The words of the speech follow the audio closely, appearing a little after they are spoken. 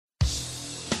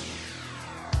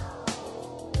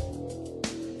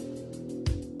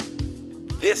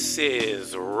This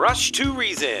is Rush to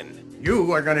Reason.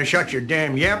 You are going to shut your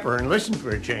damn yapper and listen for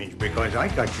a change because I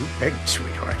got you pegged,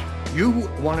 sweetheart. You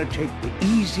want to take the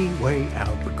easy way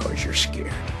out because you're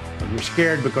scared. Well, you're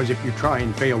scared because if you try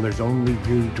and fail, there's only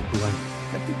you to blame.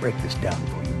 Let me break this down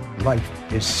for you. Life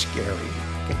is scary.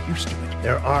 Get used to it.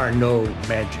 There are no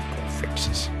magical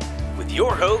fixes. With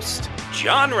your host,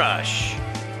 John Rush.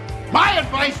 My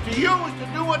advice to you is to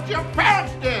do what your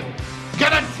parents did.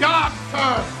 Get a job,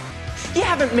 sir. You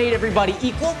haven't made everybody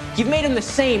equal. You've made them the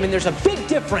same, and there's a big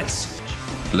difference.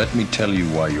 Let me tell you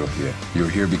why you're here. You're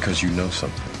here because you know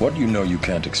something. What you know you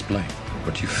can't explain,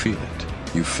 but you feel it.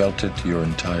 You felt it your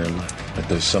entire life, that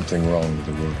there's something wrong with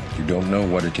the world. You don't know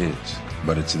what it is,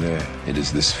 but it's there. It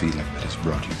is this feeling that has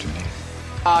brought you to me.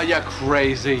 Are you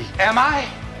crazy? Am I?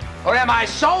 Or am I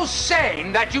so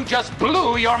sane that you just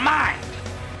blew your mind?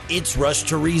 It's Rush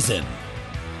to Reason,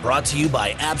 brought to you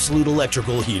by Absolute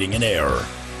Electrical Heating and Air.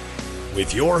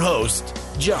 With your host,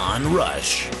 John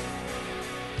Rush.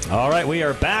 All right, we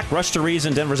are back. Rush to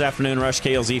Reason, Denver's Afternoon Rush,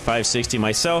 KLZ 560.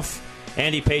 Myself,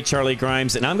 Andy Pate, Charlie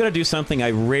Grimes, and I'm going to do something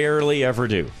I rarely ever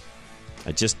do.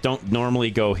 I just don't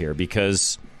normally go here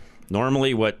because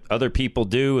normally what other people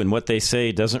do and what they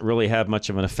say doesn't really have much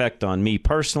of an effect on me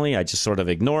personally. I just sort of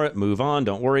ignore it, move on,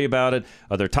 don't worry about it.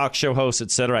 Other talk show hosts,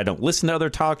 etc. I don't listen to other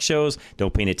talk shows,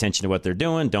 don't pay any attention to what they're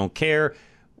doing, don't care.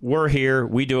 We're here,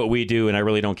 we do what we do, and I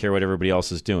really don't care what everybody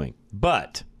else is doing.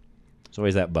 But, there's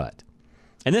always that but.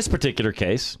 In this particular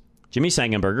case, Jimmy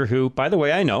Sangenberger, who, by the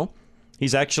way, I know,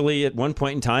 he's actually at one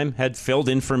point in time had filled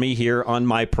in for me here on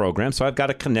my program, so I've got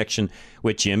a connection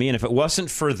with Jimmy, and if it wasn't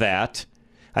for that,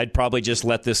 I'd probably just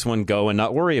let this one go and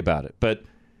not worry about it. But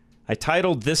I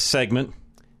titled this segment,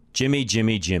 Jimmy,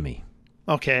 Jimmy, Jimmy.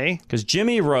 Okay. Because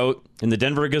Jimmy wrote in the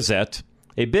Denver Gazette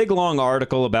a big, long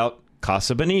article about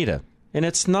Casa Bonita. And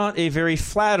it's not a very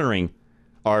flattering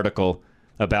article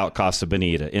about Casa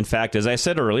Bonita. In fact, as I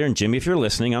said earlier, and Jimmy, if you're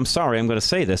listening, I'm sorry, I'm going to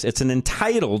say this. It's an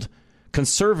entitled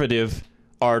conservative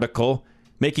article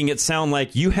making it sound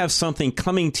like you have something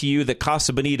coming to you that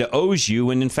Casa Bonita owes you.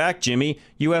 And in fact, Jimmy,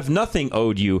 you have nothing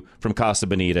owed you from Casa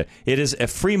Bonita. It is a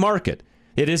free market.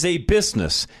 It is a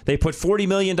business. They put $40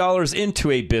 million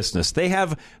into a business. They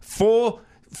have full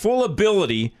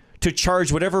ability to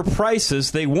charge whatever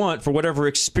prices they want for whatever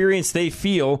experience they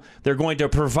feel they're going to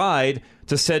provide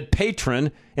to said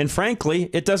patron. And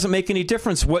frankly, it doesn't make any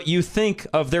difference what you think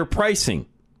of their pricing.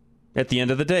 At the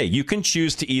end of the day, you can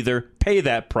choose to either pay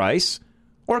that price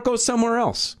or go somewhere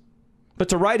else. But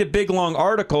to write a big, long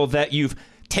article that you've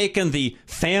taken the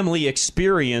family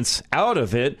experience out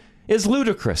of it is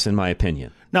ludicrous, in my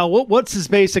opinion. Now, what's his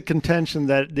basic contention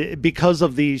that because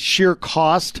of the sheer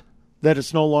cost that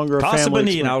it's no longer a Casa family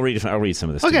Bonita, I'll read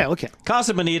some of this. Okay.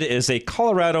 Casa Bonita is a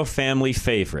Colorado family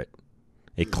favorite,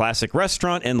 a classic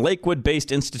restaurant and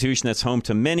Lakewood-based institution that's home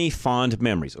to many fond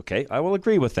memories. Okay, I will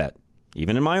agree with that.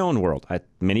 Even in my own world, I had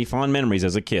many fond memories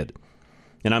as a kid.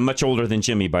 And I'm much older than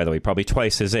Jimmy, by the way, probably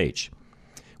twice his age.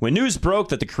 When news broke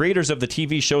that the creators of the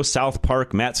TV show South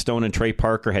Park, Matt Stone and Trey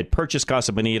Parker, had purchased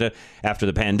Casa Bonita after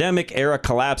the pandemic era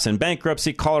collapse and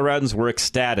bankruptcy, Coloradans were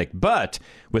ecstatic. But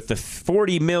with the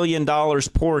 $40 million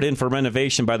poured in for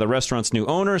renovation by the restaurant's new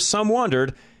owner, some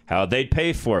wondered how they'd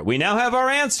pay for it. We now have our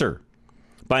answer.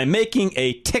 By making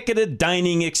a ticketed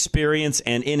dining experience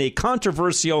and in a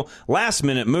controversial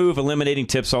last-minute move, eliminating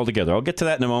tips altogether. I'll get to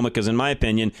that in a moment because, in my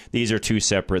opinion, these are two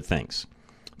separate things.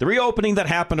 The reopening that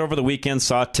happened over the weekend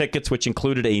saw tickets which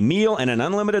included a meal and an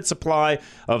unlimited supply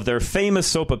of their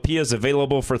famous sopapillas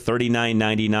available for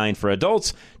 $39.99 for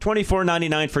adults,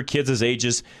 $24.99 for kids as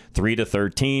ages 3 to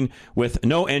 13, with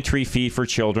no entry fee for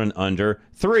children under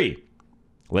 3.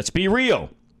 Let's be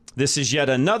real. This is yet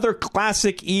another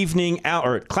classic evening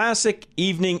outing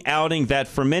that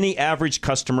for many average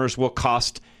customers will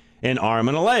cost an arm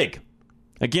and a leg.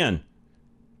 Again,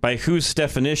 by whose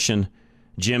definition,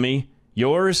 Jimmy?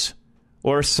 Yours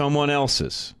or someone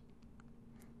else's?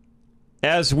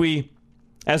 As with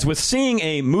seeing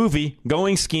a movie,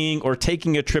 going skiing, or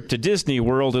taking a trip to Disney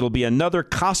World, it'll be another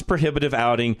cost-prohibitive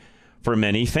outing for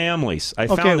many families. I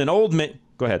found an old man.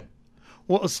 Go ahead.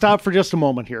 Well, stop for just a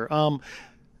moment here.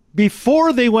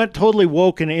 Before they went totally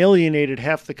woke and alienated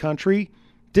half the country,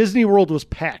 Disney World was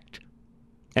packed.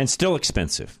 And still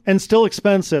expensive.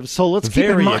 So let's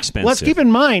keep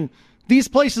in mind these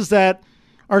places that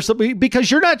are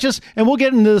because you're not just, and we'll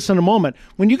get into this in a moment.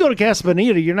 When you go to Casa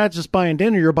Bonita, you're not just buying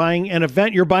dinner, you're buying an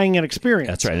event, you're buying an experience.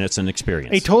 That's right, and it's an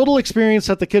experience. A total experience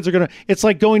that the kids are going to, it's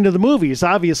like going to the movies.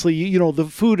 Obviously, you know, the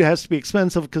food has to be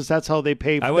expensive because that's how they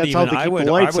pay. I would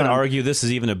argue this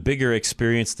is even a bigger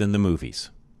experience than the movies.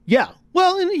 Yeah.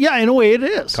 Well, yeah, in a way it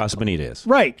is. Casa Bonita is.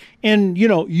 Right. And,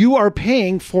 you are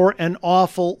paying for an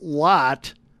awful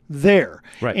lot there.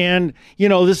 Right. And,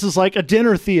 this is like a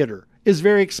dinner theater is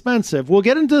very expensive. We'll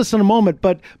get into this in a moment,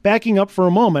 but backing up for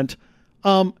a moment,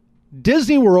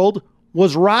 Disney World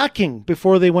was rocking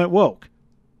before they went woke.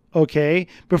 Okay?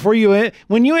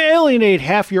 When you alienate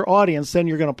half your audience, then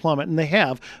you're going to plummet, and they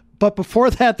have. But before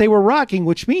that, they were rocking,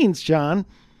 which means, John,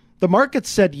 the market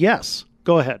said yes.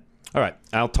 Go ahead. All right.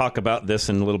 I'll talk about this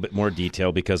in a little bit more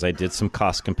detail because I did some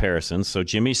cost comparisons. So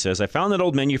Jimmy says, I found an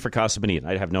old menu for Casa Bonita.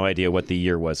 I have no idea what the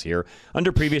year was here.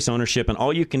 Under previous ownership, an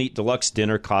all-you-can-eat deluxe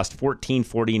dinner cost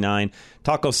 $14.49.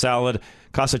 Taco salad,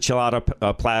 Casa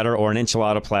Chilada platter, or an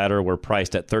enchilada platter were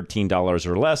priced at $13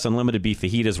 or less. Unlimited beef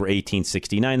fajitas were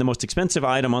 $18.69. The most expensive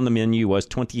item on the menu was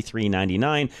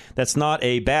 $23.99. That's not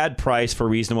a bad price for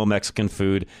reasonable Mexican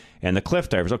food. And the cliff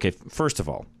divers. Okay, first of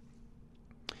all,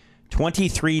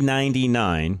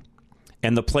 $23.99,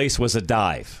 and the place was a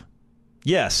dive.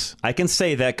 Yes, I can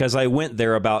say that because I went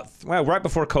there right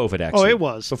before COVID, actually. Oh, it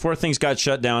was. Before things got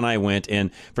shut down, I went,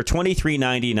 and for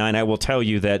 $23.99, I will tell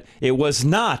you that it was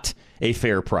not a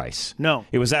fair price. No.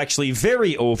 It was actually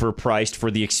very overpriced for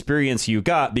the experience you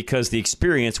got because the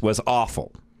experience was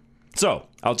awful. So,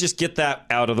 I'll just get that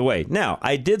out of the way. Now,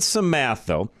 I did some math,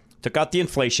 though. Took out the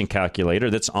inflation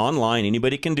calculator that's online.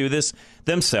 Anybody can do this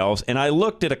themselves. And I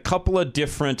looked at a couple of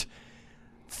different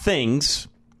things,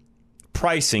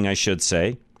 pricing, I should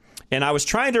say. And I was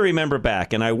trying to remember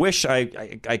back, and I wish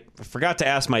I forgot to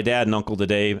ask my dad and uncle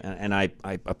today, and I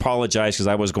apologize because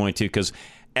I was going to, because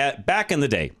back in the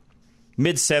day,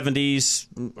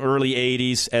 mid-'70s, early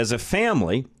 '80s, as a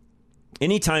family,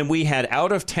 anytime we had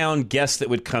out-of-town guests that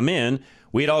would come in,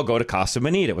 we'd all go to Casa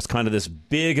Bonita. It was kind of this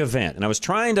big event. And I was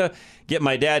trying to get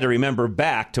my dad to remember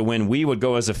back to when we would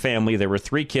go as a family. There were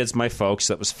 3 kids, my folks.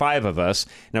 That was 5 of us.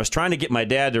 And I was trying to get my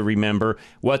dad to remember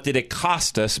what did it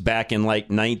cost us back in like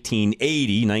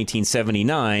 1980,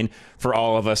 1979 for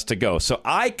all of us to go. So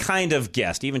I kind of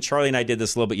guessed. Even Charlie and I did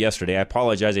this a little bit yesterday. I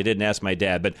apologize. I didn't ask my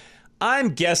dad. But I'm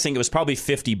guessing it was probably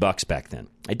 $50 back then.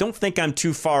 I don't think I'm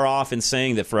too far off in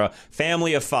saying that for a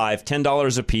family of 5,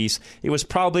 $10 a piece, it was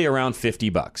probably around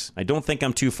 $50. I don't think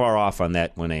I'm too far off on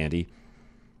that one, Andy,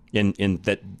 in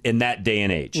that day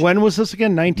and age. When was this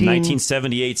again?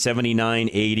 1978,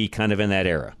 79, 80, kind of in that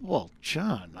era. Well,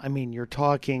 John, I mean, you're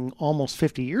talking almost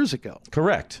 50 years ago.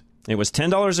 Correct. It was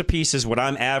 $10 a piece is what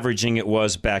I'm averaging it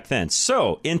was back then.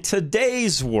 So in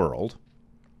today's world,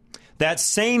 that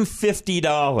same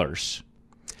 $50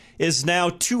 is now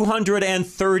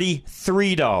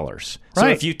 $233. So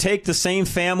if you take the same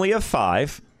family of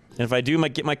 5, and if I do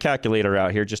get my calculator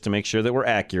out here just to make sure that we're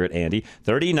accurate, Andy,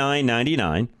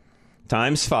 $39.99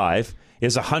 times 5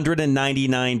 is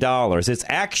 $199. It's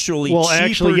actually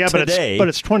cheaper today. But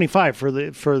it's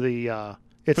 $25 for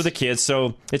the kids,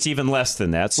 so it's even less than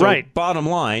that. So bottom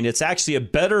line, it's actually a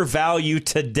better value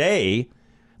today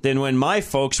than when my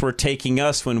folks were taking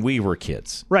us when we were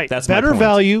kids. Right. That's better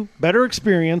value, better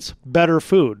experience, better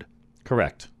food.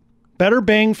 Correct. Better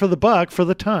bang for the buck for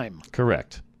the time.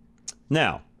 Correct.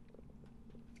 Now,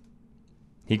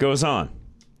 he goes on.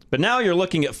 But now you're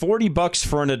looking at $40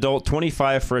 for an adult,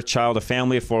 $25 for a child. A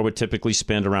family of 4 would typically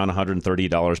spend around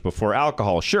 $130 before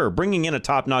alcohol. Sure, bringing in a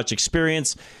top-notch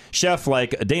experience, chef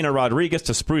like Dana Rodriguez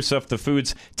to spruce up the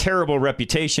food's terrible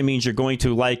reputation means you're going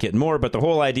to like it more. But the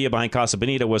whole idea behind Casa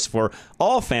Bonita was for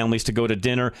all families to go to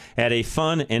dinner at a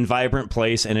fun and vibrant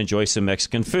place and enjoy some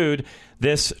Mexican food.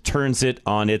 This turns it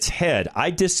on its head. I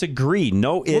disagree.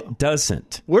 No, it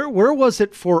doesn't. Where was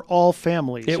it for all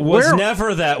families? It was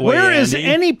never that way, Where Andy. is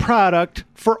any product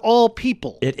for all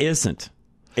people? It isn't.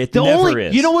 It never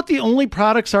is. You know what the only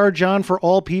products are, John, for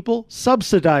all people?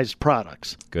 Subsidized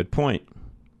products. Good point.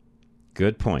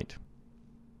 Good point.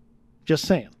 Just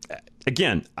saying.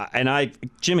 Again,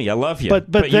 Jimmy, I love you.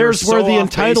 But there's where the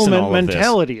entitlement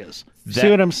mentality is.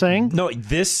 See what I'm saying? No,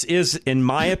 this is, in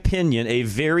my opinion, a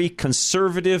very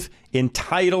conservative,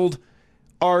 entitled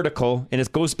article, and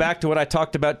it goes back to what I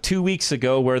talked about 2 weeks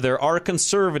ago, where there are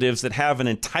conservatives that have an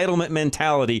entitlement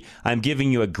mentality. I'm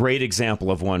giving you a great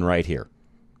example of one right here.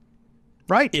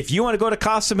 Right. If you want to go to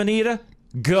Casa Bonita,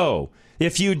 go.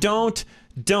 If you don't,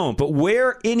 don't. But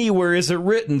where anywhere is it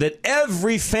written that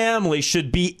every family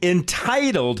should be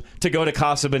entitled to go to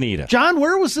Casa Bonita? John,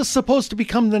 where was this supposed to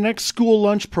become the next school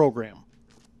lunch program?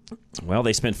 Well,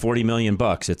 they spent $40 million.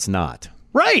 It's not.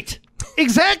 Right.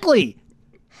 Exactly.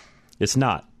 It's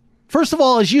not. First of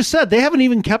all, as you said, they haven't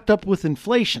even kept up with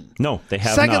inflation. No, they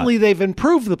have Secondly, not. They've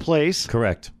improved the place.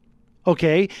 Correct.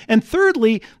 Okay. And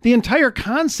thirdly, the entire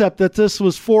concept that this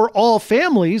was for all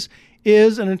families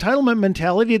is an entitlement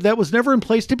mentality that was never in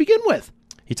place to begin with.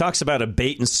 He talks about a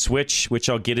bait and switch, which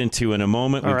I'll get into in a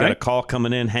moment. We've got a call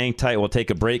coming in. Hang tight. We'll take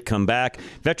a break, come back.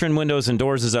 Veteran Windows and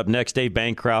Doors is up next. Dave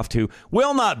Bancroft, who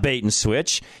will not bait and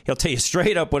switch. He'll tell you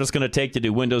straight up what it's going to take to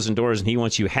do windows and doors, and he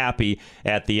wants you happy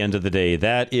at the end of the day.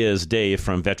 That is Dave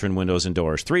from Veteran Windows and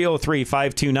Doors.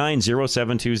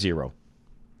 303-529-0720.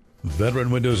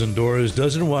 Veteran Windows and Doors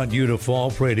doesn't want you to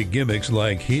fall prey to gimmicks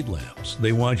like heat lamps.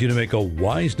 They want you to make a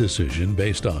wise decision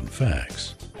based on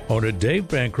facts. Owner Dave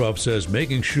Bancroft says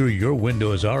making sure your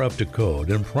windows are up to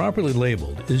code and properly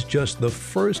labeled is just the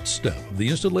first step of the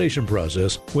installation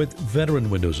process with Veteran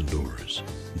Windows and Doors.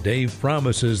 Dave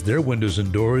promises their windows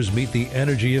and doors meet the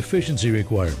energy efficiency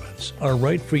requirements, are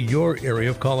right for your area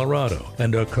of Colorado,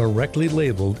 and are correctly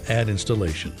labeled at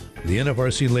installation. The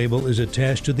NFRC label is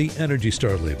attached to the Energy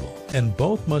Star label, and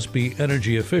both must be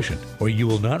energy efficient, or you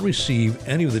will not receive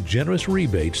any of the generous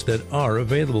rebates that are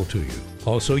available to you.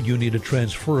 Also, you need a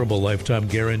transferable lifetime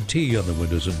guarantee on the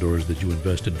windows and doors that you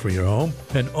invest in for your home,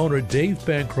 and owner Dave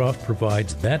Bancroft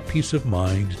provides that peace of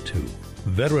mind too.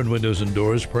 Veteran Windows and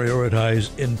Doors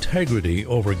prioritize integrity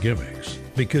over gimmicks,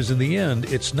 because in the end,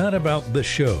 it's not about the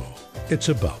show, it's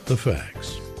about the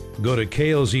facts. Go to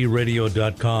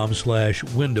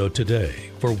klzradio.com/window today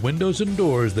for windows and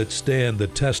doors that stand the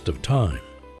test of time.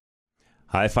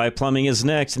 Hi-Fi Plumbing is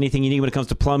next. Anything you need when it comes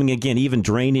to plumbing, again, even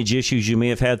drainage issues you may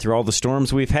have had through all the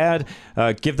storms we've had,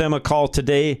 give them a call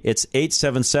today. It's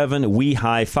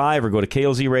 877-WE-HIGH-5 or go to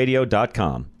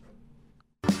klzradio.com.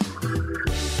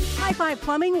 Hi-Fi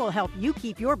Plumbing will help you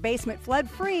keep your basement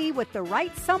flood-free with the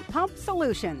right sump pump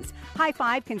solutions. High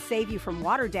Five can save you from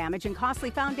water damage and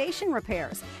costly foundation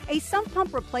repairs. A sump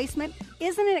pump replacement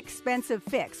isn't an expensive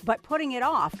fix, but putting it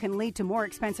off can lead to more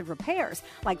expensive repairs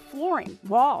like flooring,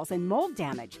 walls, and mold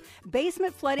damage.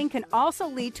 Basement flooding can also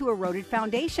lead to eroded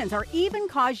foundations or even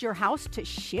cause your house to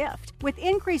shift. With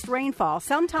increased rainfall,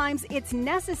 sometimes it's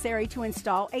necessary to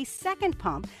install a second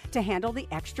pump to handle the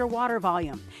extra water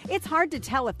volume. It's hard to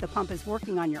tell if the pump is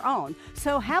working on your own,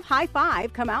 so have High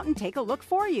Five come out and take a look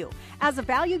for you. As a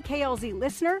valued KLZ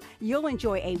listener, you'll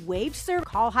enjoy a waived service.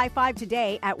 Call High Five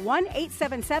today at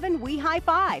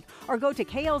 1-877-WE-HIGH-5 or go to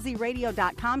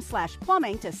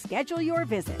klzradio.com/plumbing to schedule your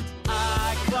visit.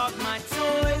 I clogged my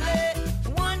toilet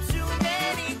one too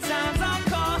many times. I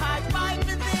call High Five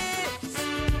for this.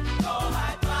 Call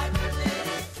High Five for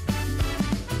this.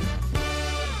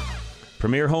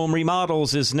 Premier Home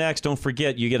Remodels is next. Don't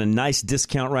forget, you get a nice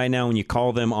discount right now when you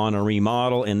call them on a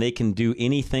remodel, and they can do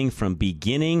anything from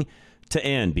beginning to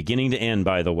end,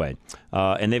 by the way.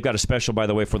 And they've got a special, by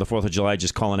the way, for the 4th of July.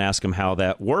 Just call and ask them how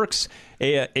that works.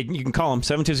 You can call them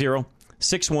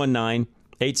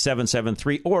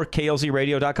 720-619-8773 or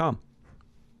klzradio.com.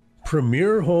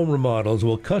 Premier Home Remodels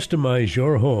will customize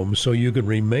your home so you can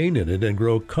remain in it and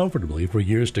grow comfortably for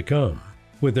years to come.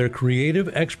 With their creative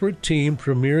expert team,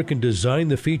 Premier can design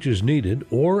the features needed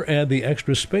or add the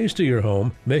extra space to your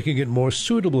home, making it more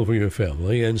suitable for your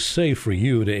family and safe for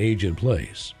you to age in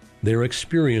place. They're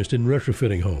experienced in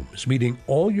retrofitting homes, meeting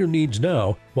all your needs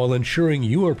now while ensuring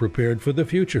you are prepared for the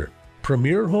future.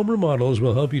 Premier Home Remodels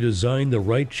will help you design the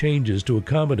right changes to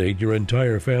accommodate your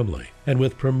entire family. And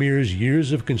with Premier's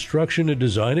years of construction and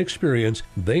design experience,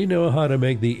 they know how to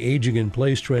make the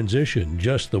aging-in-place transition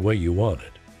just the way you want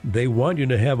it. They want you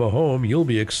to have a home you'll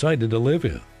be excited to live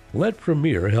in. Let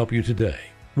Premier help you today.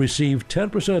 Receive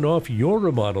 10% off your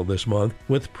remodel this month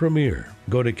with Premier.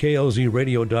 Go to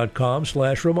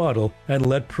klzradio.com/remodel and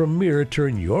let Premier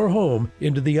turn your home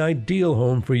into the ideal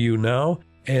home for you now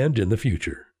and in the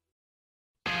future.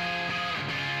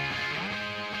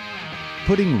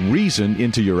 Putting reason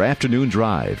into your afternoon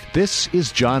drive. This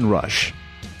is John Rush.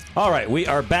 All right, we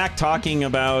are back talking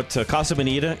about Casa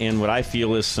Bonita and what I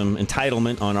feel is some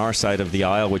entitlement on our side of the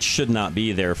aisle, which should not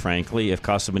be there, frankly. If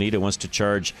Casa Bonita wants to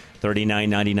charge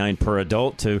 $39.99 per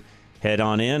adult to head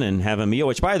on in and have a meal,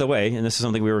 which, by the way, and this is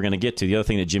something we were going to get to, the other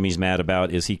thing that Jimmy's mad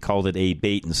about is he called it a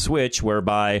bait and switch,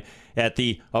 whereby at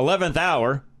the 11th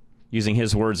hour, using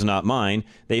his words, not mine,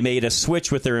 they made a switch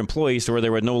with their employees to where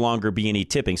there would no longer be any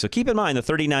tipping. So keep in mind the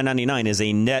 $39.99 is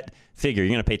a net figure.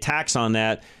 You're going to pay tax on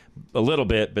that a little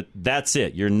bit, but that's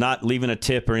it. You're not leaving a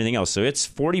tip or anything else. So it's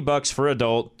 $40 for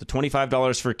adult, the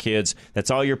 $25 for kids. That's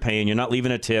all you're paying. You're not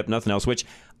leaving a tip, nothing else, which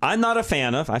I'm not a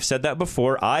fan of. I've said that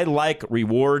before. I like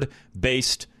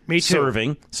reward-based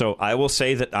serving. So I will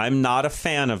say that I'm not a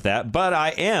fan of that, but I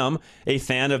am a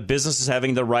fan of businesses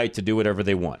having the right to do whatever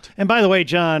they want. And by the way,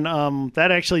 John,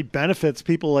 that actually benefits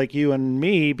people like you and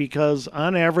me because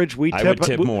on average we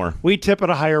tip more. We tip at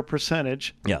a higher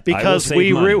percentage. Yeah, because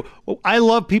I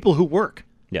love people who work.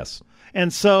 Yes.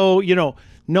 And so,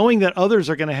 knowing that others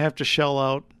are going to have to shell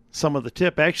out some of the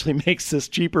tip actually makes this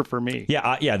cheaper for me.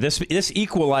 Yeah. This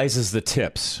equalizes the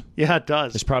tips. Yeah, it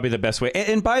does. It's probably the best way.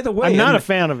 And by the way, I'm not a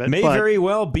fan of it. May very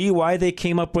well be why they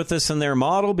came up with this in their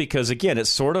model, because, again, it's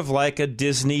sort of like a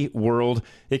Disney World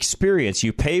experience.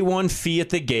 You pay one fee at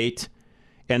the gate,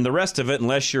 and the rest of it,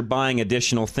 unless you're buying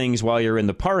additional things while you're in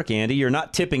the park, Andy, you're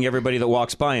not tipping everybody that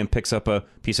walks by and picks up a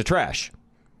piece of trash.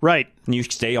 Right. And you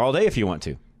stay all day if you want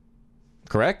to.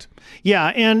 Correct? Yeah,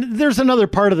 and there's another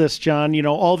part of this, John.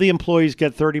 All the employees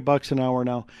get $30 an hour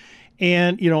now.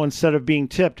 And, instead of being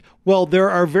tipped. Well, there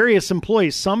are various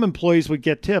employees. Some employees would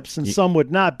get tips and some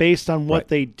would not, based on what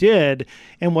they did.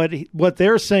 And what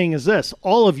they're saying is this: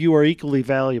 all of you are equally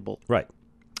valuable. Right.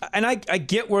 And I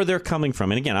get where they're coming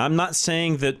from. And again, I'm not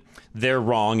saying that they're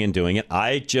wrong in doing it.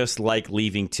 I just like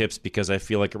leaving tips because I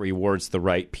feel like it rewards the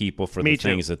right people for the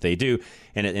things that they do,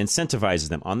 and it incentivizes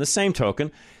them. On the same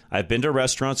token, I've been to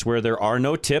restaurants where there are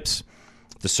no tips.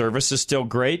 The service is still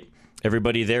great.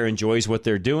 Everybody there enjoys what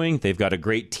they're doing. They've got a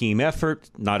great team effort.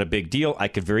 Not a big deal. I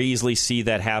could very easily see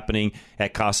that happening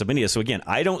at Casa Bonita. So again,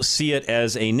 I don't see it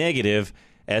as a negative,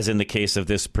 as in the case of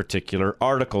this particular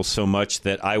article, so much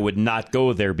that I would not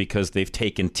go there because they've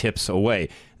taken tips away.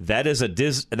 That is a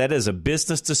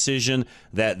business decision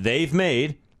that they've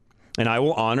made, and I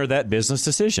will honor that business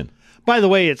decision. By the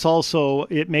way,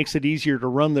 it makes it easier to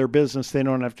run their business. They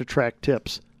don't have to track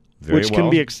tips, which can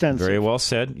be extensive. Very well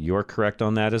said. You're correct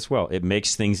on that as well. It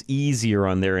makes things easier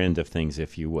on their end of things,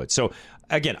 if you would. So,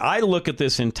 again, I look at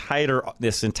this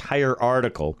entire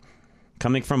article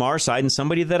coming from our side, and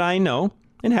somebody that I know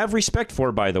and have respect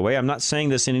for, by the way. I'm not saying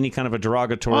this in any kind of a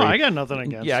derogatory... Oh, I got nothing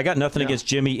against. Yeah, I got nothing against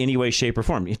Jimmy any way, shape, or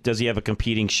form. Does he have a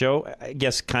competing show? I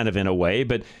guess kind of in a way,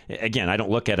 but again, I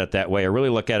don't look at it that way. I really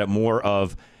look at it more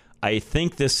of, I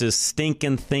think this is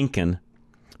stinking thinking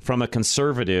from a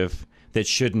conservative that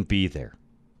shouldn't be there.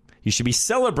 You should be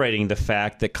celebrating the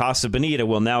fact that Casa Bonita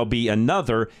will now be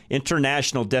another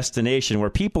international destination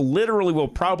where people literally will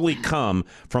probably come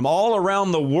from all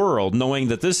around the world, knowing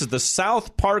that this is the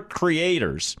South Park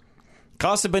creators.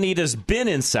 Casa Bonita's been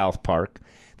in South Park.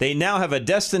 They now have a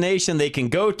destination they can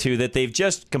go to that they've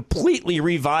just completely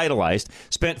revitalized,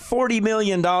 spent $40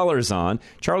 million on.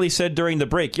 Charlie said during the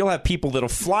break, you'll have people that'll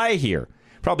fly here,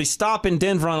 probably stop in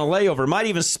Denver on a layover, might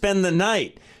even spend the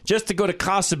night just to go to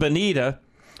Casa Bonita,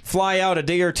 fly out a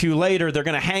day or two later. They're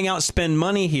going to hang out and spend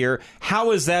money here.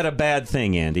 How is that a bad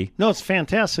thing, Andy? No, it's a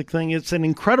fantastic thing. It's an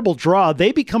incredible draw.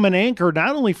 They become an anchor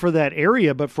not only for that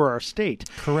area, but for our state.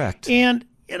 Correct. And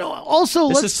also,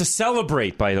 this is to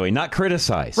celebrate, by the way, not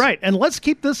criticize. Right, and let's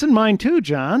keep this in mind too,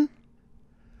 John.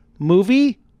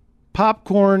 Movie,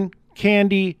 popcorn,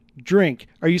 candy, drink.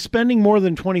 Are you spending more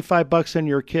than $25 on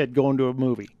your kid going to a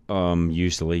movie?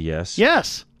 Usually, yes.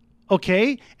 Yes.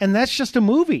 Okay, and that's just a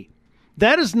movie.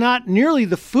 That is not nearly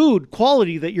the food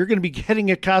quality that you're going to be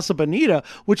getting at Casa Bonita,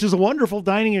 which is a wonderful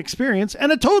dining experience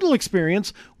and a total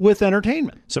experience with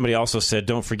entertainment. Somebody also said,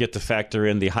 don't forget to factor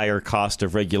in the higher cost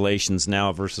of regulations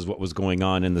now versus what was going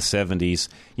on in the 70s,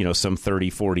 some 30,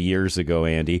 40 years ago,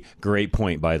 Andy. Great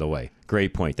point, by the way.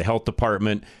 Great point. The health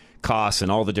department costs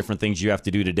and all the different things you have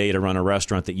to do today to run a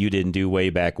restaurant that you didn't do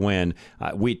way back when.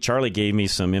 Charlie gave me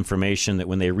some information that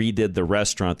when they redid the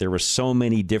restaurant, there were so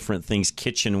many different things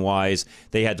kitchen-wise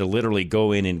they had to literally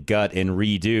go in and gut and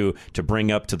redo to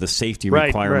bring up to the safety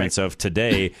requirements of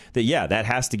today. That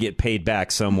has to get paid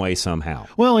back some way, somehow.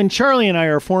 Well, and Charlie and I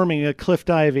are forming a cliff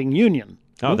diving union.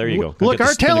 Oh, there you go. Look,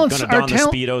 our talents the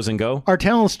Speedos and go. Our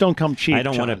talents don't come cheap. I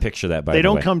don't want to picture that. By the way, they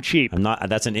don't come cheap. I'm not.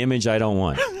 That's an image I don't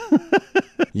want.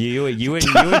 You and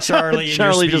Charlie. And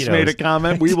Charlie your just made a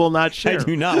comment. We will not share. I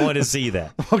do not want to see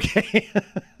that. Okay.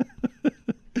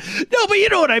 No, but you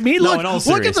know what I mean. No,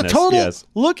 look at the total. Yes.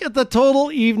 Look at the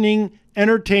total evening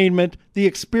entertainment, the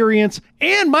experience,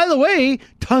 and by the way,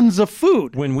 tons of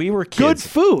food. When we were kids, good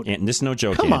food. And this is no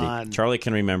joke. Come Andy. on, Charlie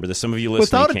can remember this. Some of you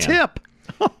listening without a tip.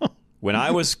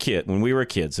 When we were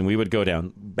kids, and we would go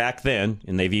down back then,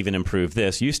 and they've even improved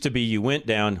this. Used to be you went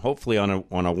down, hopefully on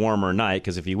a warmer night,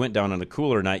 because if you went down on a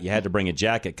cooler night, you had to bring a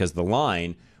jacket because the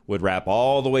line would wrap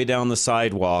all the way down the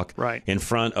sidewalk in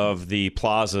front of the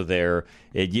plaza there.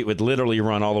 It would literally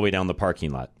run all the way down the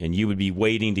parking lot, and you would be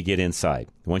waiting to get inside.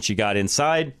 Once you got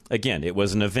inside, again, it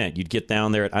was an event. You'd get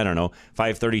down there at,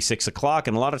 5:30, 6 o'clock,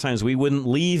 and a lot of times we wouldn't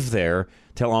leave there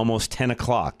till almost 10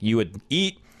 o'clock. You would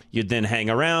eat. You'd then hang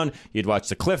around. You'd watch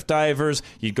the cliff divers.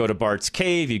 You'd go to Bart's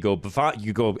cave. You go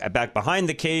back behind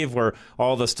the cave where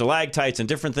all the stalactites and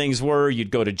different things were.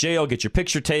 You'd go to jail, get your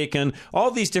picture taken. All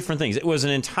these different things. It was an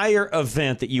entire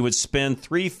event that you would spend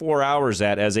 3-4 hours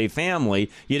at as a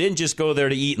family. You didn't just go there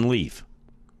to eat and leave.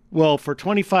 Well, for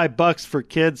 $25 for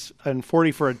kids and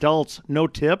 $40 for adults, no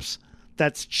tips.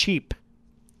 That's cheap.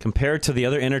 Compared to the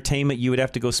other entertainment you would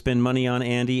have to go spend money on,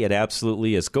 Andy, it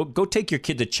absolutely is. Go take your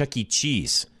kid to Chuck E.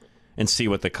 Cheese and see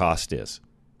what the cost is.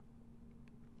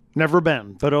 Never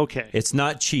been, but okay. It's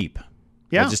not cheap.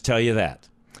 Yeah. I'll just tell you that.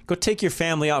 Go take your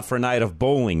family out for a night of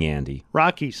bowling, Andy.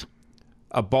 Rockies.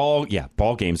 Ball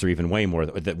games are even way more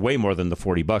than the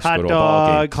 $40 hot to go to dogs, a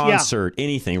ball game, concert,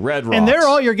 anything, Red Rocks. And there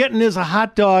all you're getting is a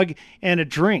hot dog and a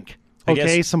drink.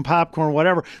 Okay, some popcorn,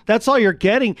 whatever. That's all you're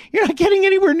getting. You're not getting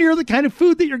anywhere near the kind of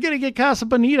food that you're getting at Casa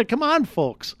Bonita. Come on,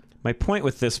 folks. My point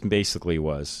with this basically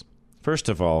was, first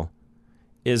of all,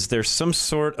 is there some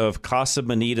sort of Casa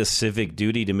Bonita civic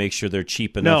duty to make sure they're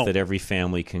cheap enough that every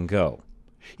family can go?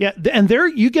 Yeah, and there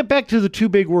you get back to the two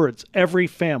big words, every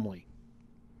family.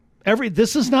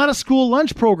 This is not a school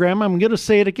lunch program. I'm going to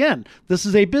say it again. This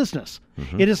is a business.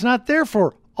 Mm-hmm. It is not there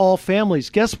for all families.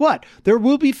 Guess what? There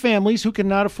will be families who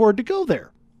cannot afford to go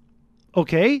there.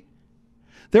 Okay?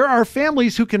 There are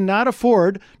families who cannot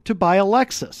afford to buy a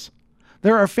Lexus.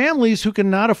 There are families who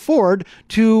cannot afford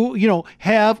to,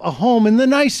 have a home in the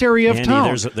nice area of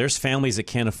town. There's families that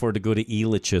can't afford to go to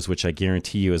Elitch's, which I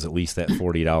guarantee you is at least that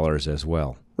 $40 as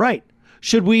well. Right.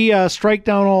 Should we strike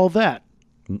down all of that?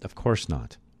 Of course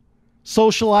not.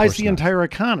 Socialize the entire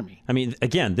economy. I mean,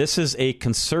 again, this is a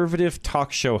conservative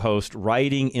talk show host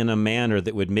writing in a manner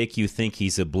that would make you think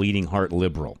he's a bleeding heart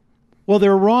liberal. Well,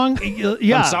 they're wrong.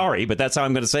 Yeah. I'm sorry, but that's how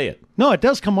I'm going to say it. No, it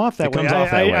does come off that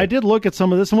way. I did look at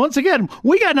some of this. And once again,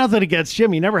 we got nothing against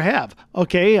Jimmy. Never have.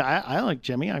 Okay, I like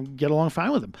Jimmy. I get along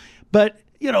fine with him. But,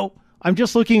 I'm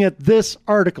just looking at this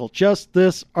article, just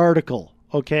this article.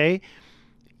 Okay?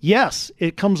 Yes,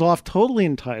 it comes off totally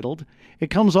entitled. It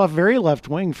comes off very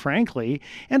left-wing, frankly.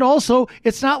 And also,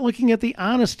 it's not looking at the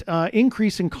honest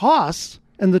increase in costs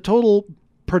and the total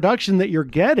production that you're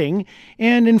getting,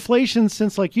 and inflation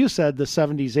since, like you said, the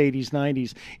 70s, 80s,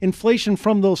 90s, inflation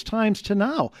from those times to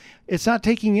now. It's not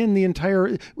taking in the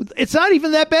entire, it's not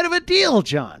even that bad of a deal,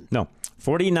 John. No.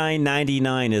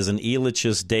 $49.99 is an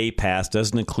Elitch's day pass.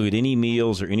 Doesn't include any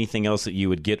meals or anything else that you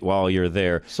would get while you're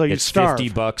there. So you it's starve.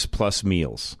 $50 plus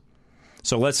meals.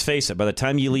 So let's face it, by the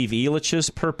time you leave Elitch's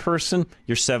per person,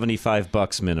 you're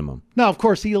 $75 minimum. Now, of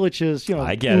course, Elitch's,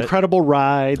 I get incredible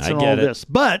rides and all this.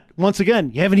 But once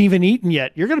again, you haven't even eaten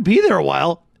yet. You're going to be there a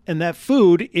while, and that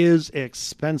food is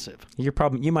expensive. You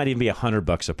might even be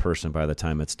 $100 a person by the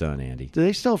time it's done, Andy. Do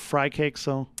they still have fry cakes,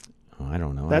 though? Oh, I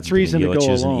don't know. That's reason to go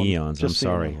Elitch's alone. And eons. I'm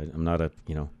sorry. I'm not a,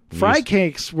 Fry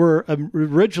cakes were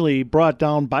originally brought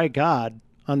down by God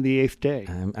on the 8th day.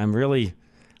 I'm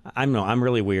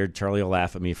really weird. Charlie will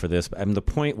laugh at me for this, but I'm the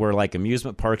point where, like,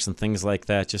 amusement parks and things like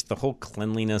that, just the whole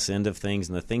cleanliness end of things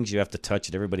and the things you have to touch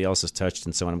that everybody else has touched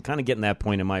and so on. I'm kind of getting that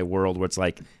point in my world where it's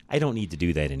like, I don't need to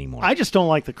do that anymore. I just don't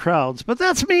like the crowds, but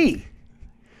that's me.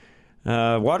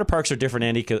 Water parks are different,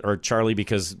 Andy or Charlie,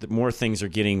 because more things are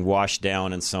getting washed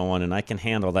down and so on, and I can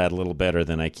handle that a little better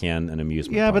than I can an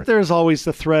amusement park. Yeah, but there's always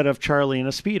the threat of Charlie in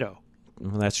a Speedo.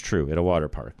 Well, that's true at a water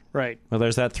park. Right. Well,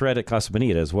 there's that threat at Casa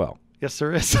Bonita as well. Yes,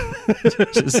 there is.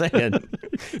 Just saying.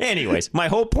 Anyways, my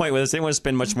whole point was, I didn't want to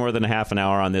spend much more than a half an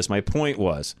hour on this. My point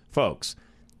was, folks,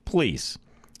 please,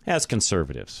 as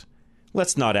conservatives,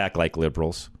 let's not act like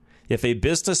liberals. If a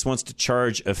business wants to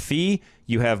charge a fee,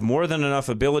 you have more than enough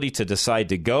ability to decide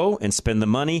to go and spend the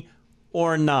money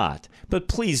or not. But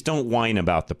please don't whine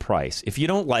about the price. If you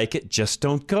don't like it, just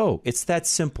don't go. It's that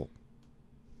simple.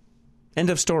 End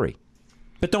of story.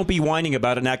 But don't be whining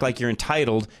about it and act like you're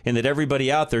entitled and that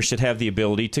everybody out there should have the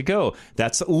ability to go.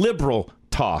 That's liberal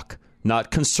talk, not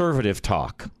conservative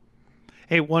talk.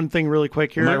 Hey, one thing really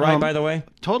quick here. Am I right, by the way?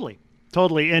 Totally.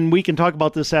 And we can talk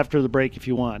about this after the break if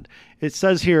you want. It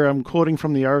says here, I'm quoting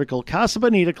from the article, Casa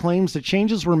Bonita claims the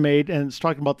changes were made, and it's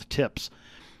talking about the tips,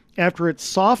 after its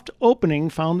soft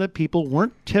opening found that people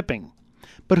weren't tipping.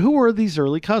 But who were these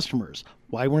early customers?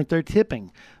 Why weren't they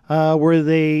tipping? Were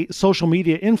they social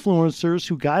media influencers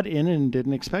who got in and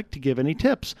didn't expect to give any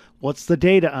tips? What's the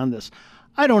data on this?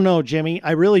 I don't know, Jimmy.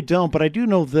 I really don't, but I do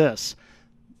know this.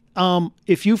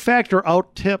 If you factor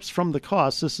out tips from the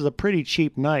cost, this is a pretty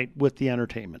cheap night with the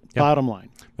entertainment. Yep. Bottom line.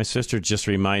 My sister just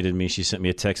reminded me, she sent me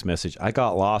a text message. I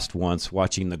got lost once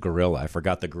watching the gorilla. I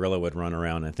forgot the gorilla would run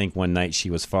around. I think one night she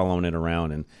was following it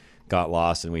around and got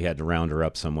lost, and we had to round her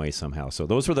up some way somehow. So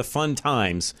those were the fun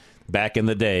times back in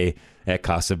the day at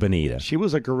Casa Bonita. She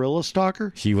was a gorilla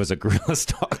stalker? She was a gorilla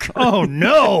stalker. Oh,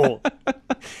 no!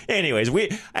 Anyways,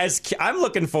 I'm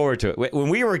looking forward to it. When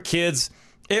we were kids,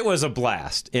 it was a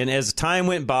blast. And as time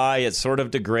went by, it sort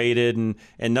of degraded,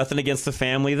 and nothing against the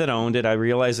family that owned it. I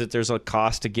realized that there's a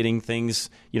cost to getting things,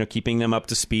 keeping them up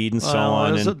to speed and so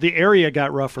on. And the area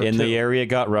got rougher, the area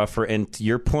got rougher. And to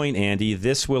your point, Andy,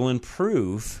 this will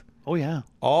improve Oh, yeah.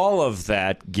 All of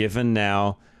that given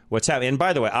now what's happening. And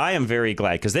by the way, I am very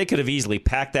glad because they could have easily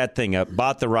packed that thing up,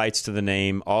 bought the rights to the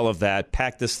name, all of that,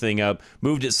 packed this thing up,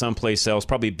 moved it someplace else,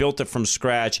 probably built it from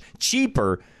scratch,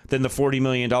 cheaper than the $40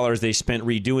 million they spent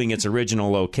redoing its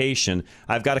original location.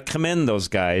 I've got to commend those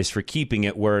guys for keeping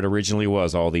it where it originally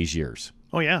was all these years.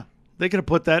 Oh, yeah. They could have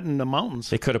put that in the mountains.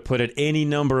 They could have put it any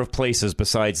number of places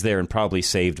besides there and probably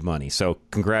saved money. So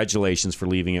congratulations for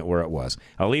leaving it where it was.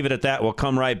 I'll leave it at that. We'll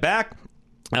come right back.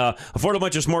 Affordable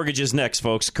Interest Mortgages next,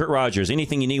 folks. Kurt Rogers,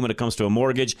 anything you need when it comes to a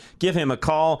mortgage, give him a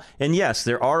call. And yes,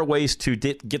 there are ways to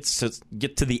get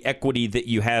to the equity that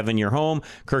you have in your home.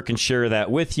 Kurt can share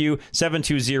that with you.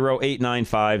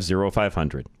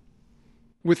 720-895-0500.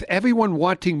 With everyone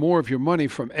wanting more of your money,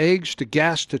 from eggs to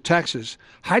gas to taxes,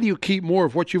 how do you keep more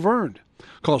of what you've earned?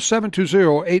 Call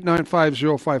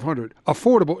 720-895-0500,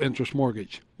 Affordable Interest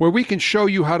Mortgage, where we can show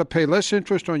you how to pay less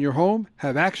interest on your home,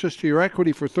 have access to your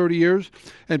equity for 30 years,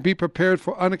 and be prepared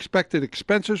for unexpected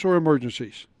expenses or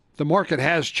emergencies. The market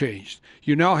has changed.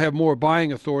 You now have more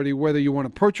buying authority whether you want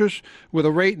to purchase with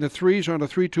a rate in the threes on a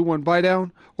 3-2-1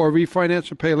 buy-down or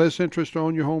refinance and pay less interest to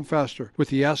own your home faster with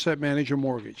the Asset Manager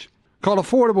Mortgage. Call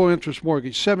Affordable Interest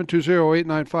Mortgage,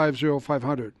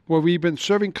 720-895-0500, where we've been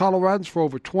serving Coloradans for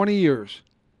over 20 years.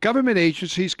 Government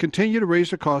agencies continue to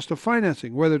raise the cost of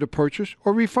financing, whether to purchase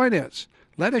or refinance.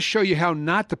 Let us show you how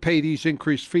not to pay these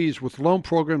increased fees with loan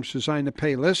programs designed to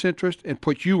pay less interest and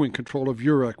put you in control of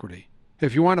your equity.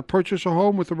 If you want to purchase a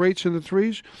home with the rates in the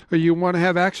threes, or you want to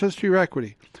have access to your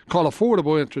equity, call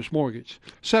Affordable Interest Mortgage,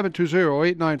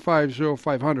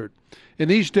 720-895-0500. In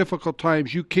these difficult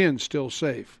times, you can still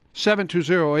save.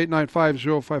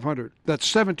 720-895-0500. That's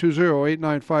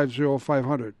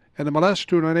 720-895-0500. And MLS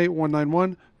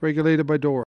 298-191, regulated by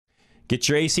DORA. Get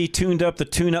your AC tuned up. The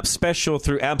tune-up special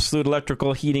through Absolute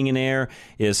Electrical Heating and Air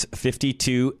is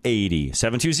 $52.80.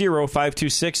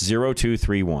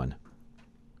 720-526-0231.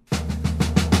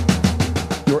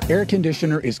 Your air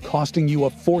conditioner is costing you a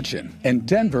fortune, and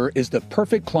Denver is the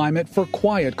perfect climate for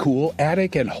quiet, cool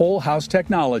attic and whole house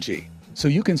technology, so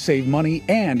you can save money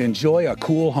and enjoy a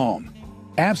cool home.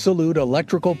 Absolute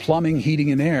Electrical Plumbing,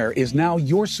 Heating and Air is now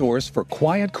your source for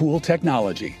quiet, cool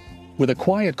technology. With a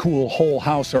quiet, cool whole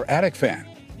house or attic fan,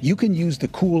 you can use the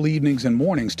cool evenings and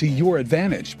mornings to your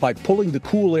advantage by pulling the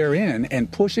cool air in and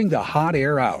pushing the hot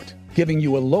air out, giving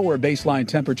you a lower baseline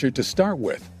temperature to start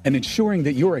with and ensuring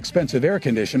that your expensive air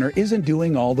conditioner isn't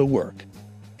doing all the work.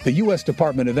 The U.S.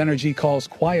 Department of Energy calls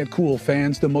quiet, cool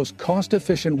fans the most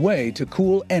cost-efficient way to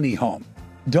cool any home.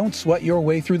 Don't sweat your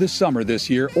way through the summer this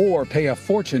year or pay a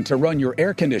fortune to run your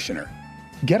air conditioner.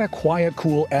 Get a quiet,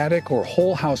 cool attic or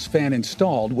whole house fan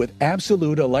installed with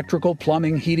Absolute Electrical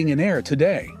Plumbing, Heating and Air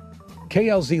today.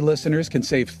 KLZ listeners can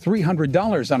save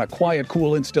 $300 on a quiet,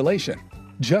 cool installation.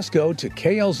 Just go to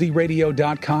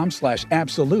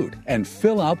klzradio.com/absolute and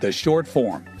fill out the short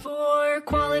form. For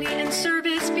quality and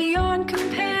service beyond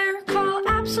compare, call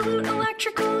Absolute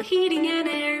Electrical Heating and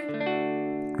Air.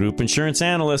 Group Insurance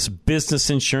Analysts, business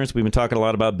insurance. We've been talking a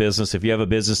lot about business. If you have a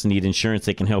business and need insurance,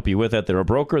 they can help you with that. They're a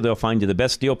broker. They'll find you the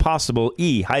best deal possible.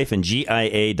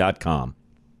 e-gia.com.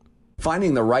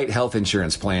 Finding the right health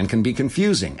insurance plan can be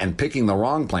confusing, and picking the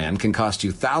wrong plan can cost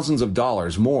you thousands of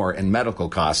dollars more in medical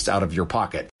costs out of your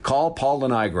pocket. Call Paul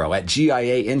Lenigro at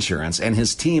GIA Insurance, and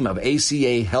his team of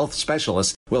ACA health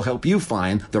specialists will help you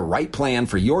find the right plan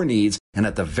for your needs and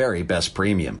at the very best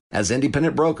premium. As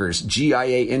independent brokers,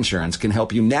 GIA Insurance can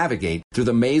help you navigate through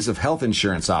the maze of health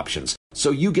insurance options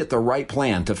so you get the right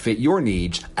plan to fit your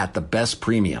needs at the best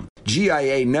premium.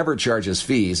 GIA never charges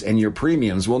fees, and your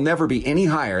premiums will never be any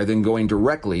higher than going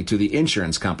directly to the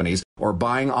insurance companies or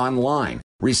buying online.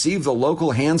 Receive the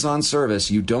local hands-on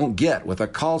service you don't get with a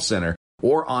call center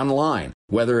or online.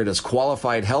 Whether it is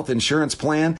qualified health insurance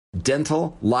plan,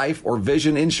 dental, life, or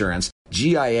vision insurance,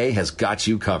 GIA has got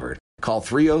you covered. Call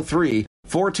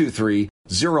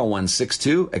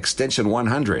 303-423-0162, extension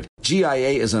 100. GIA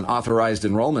is an authorized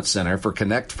enrollment center for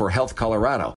Connect for Health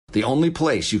Colorado, the only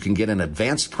place you can get an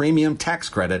advanced premium tax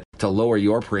credit to lower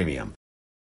your premium.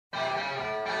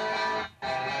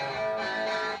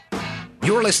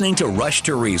 You're listening to Rush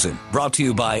to Reason, brought to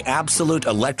you by Absolute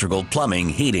Electrical Plumbing,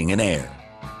 Heating and Air.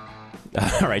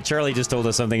 All right, Charlie just told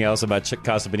us something else about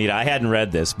Casa Bonita. I hadn't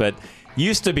read this, but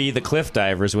used to be the cliff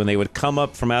divers, when they would come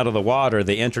up from out of the water,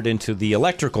 they entered into the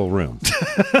electrical room.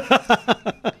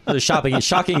 A shocking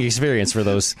experience for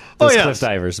those cliff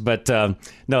divers. But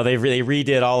no, they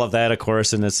redid all of that, of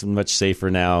course, and it's much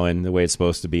safer now and the way it's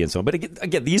supposed to be and so on. But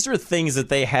again, these are things that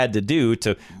they had to do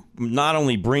to not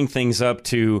only bring things up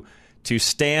to to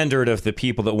standard of the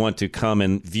people that want to come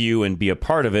and view and be a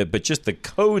part of it, but just the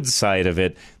code side of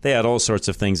it, they had all sorts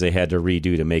of things they had to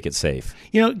redo to make it safe.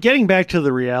 Getting back to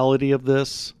the reality of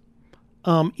this,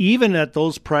 even at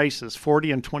those prices,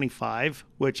 40 and 25,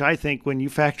 which I think when you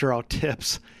factor out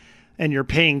tips and you're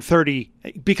paying 30,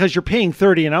 because you're paying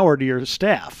 30 an hour to your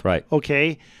staff. Right.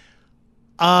 Okay.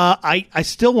 I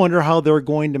still wonder how they're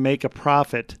going to make a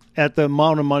profit at the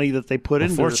amount of money that they put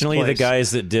into this place. Unfortunately, the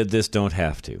guys that did this don't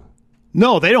have to.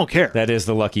 No, they don't care. That is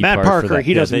the lucky Matt part Parker, for that.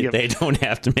 he doesn't they don't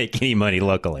have to make any money,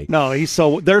 luckily. No,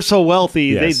 they're so wealthy.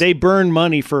 Yes. They burn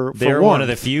money for They're warmth. one of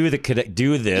the few that could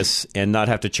do this and not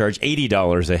have to charge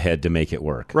 $80 a head to make it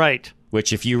work. Right.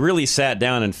 Which, if you really sat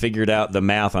down and figured out the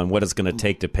math on what it's going to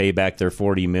take to pay back their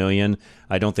 $40 million,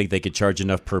 I don't think they could charge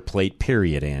enough per plate,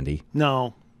 period, Andy.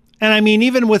 No. And I mean,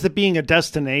 even with it being a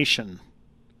destination,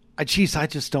 I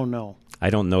just don't know. I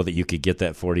don't know that you could get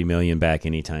that $40 million back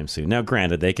anytime soon. Now,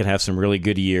 granted, they could have some really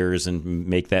good years and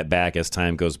make that back as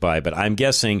time goes by, but I'm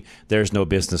guessing there's no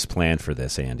business plan for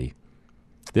this, Andy.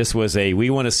 This was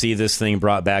we want to see this thing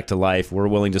brought back to life. We're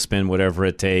willing to spend whatever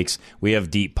it takes. We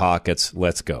have deep pockets.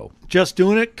 Let's go. Just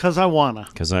doing it because I wanna.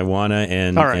 Because I wanna,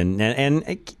 and on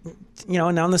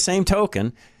the same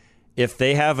token, if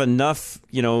they have enough,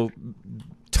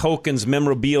 tokens,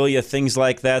 memorabilia, things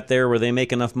like that there where they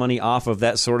make enough money off of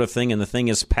that sort of thing, and the thing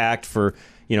is packed for,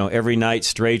 every night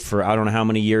straight for I don't know how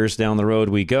many years down the road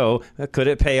we go, could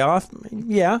it pay off?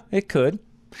 Yeah, it could.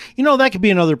 That could be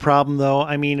another problem, though.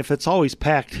 I mean, if it's always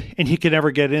packed and you can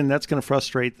never get in, that's going to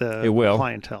frustrate the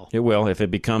clientele. It will if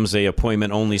it becomes a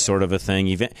appointment-only sort of a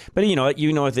thing. But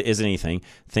if it is anything,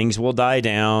 things will die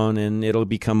down and it'll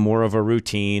become more of a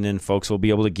routine and folks will be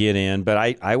able to get in.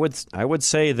 But I would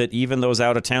say that even those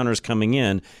out-of-towners coming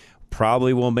in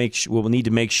probably will need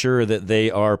to make sure that they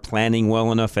are planning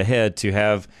well enough ahead to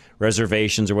have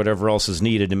reservations or whatever else is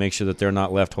needed to make sure that they're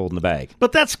not left holding the bag.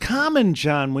 But that's common,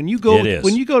 John. When you go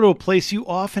to a place, you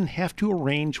often have to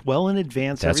arrange well in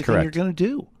advance everything you're going to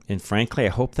do. And frankly, I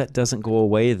hope that doesn't go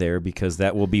away there because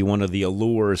that will be one of the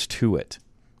allures to it.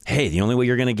 Hey, the only way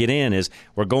you're going to get in is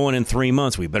we're going in 3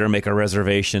 months. We better make a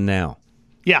reservation now.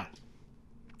 Yeah.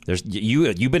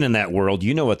 You've been in that world.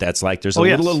 You know what that's like. There's a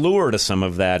yes. little allure to some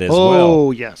of that as well.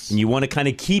 Oh, yes. And you want to kind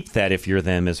of keep that if you're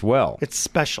them as well. It's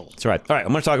special. That's right. All right,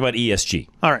 I'm going to talk about ESG.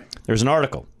 All right. There's an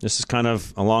article. This is kind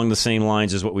of along the same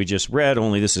lines as what we just read,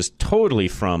 only this is totally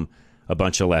from a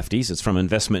bunch of lefties. It's from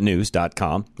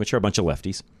investmentnews.com, which are a bunch of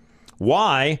lefties.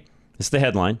 Why, it's the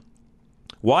headline,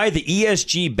 why the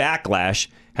ESG backlash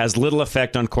has little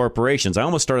effect on corporations. I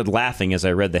almost started laughing as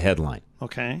I read the headline.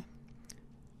 Okay.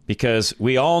 Because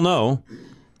we all know,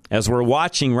 as we're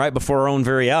watching right before our own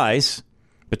very eyes,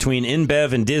 between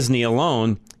InBev and Disney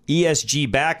alone,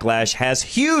 ESG backlash has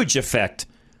huge effect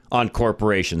on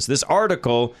corporations. This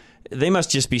article, they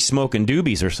must just be smoking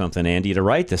doobies or something, Andy, to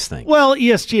write this thing. Well,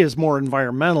 ESG is more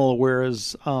environmental,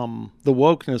 whereas the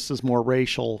wokeness is more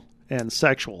racial and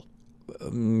sexual.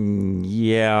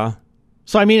 Yeah.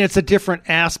 So, I mean, it's a different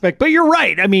aspect. But you're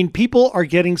right. I mean, people are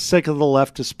getting sick of the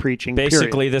leftist preaching, Basically,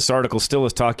 period. This article still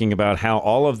is talking about how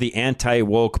all of the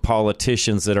anti-woke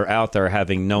politicians that are out there are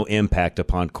having no impact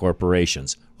upon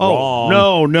corporations. Oh,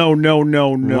 Wrong. No.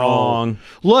 Wrong.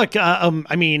 Look,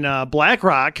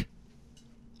 BlackRock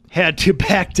had to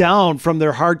back down from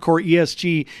their hardcore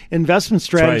ESG investment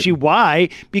strategy. Right. Why?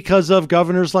 Because of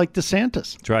governors like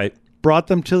DeSantis. That's right. Brought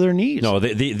them to their knees. No,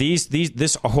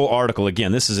 this whole article,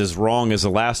 again, this is as wrong as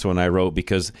the last one I wrote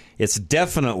because it's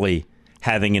definitely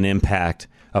having an impact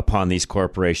upon these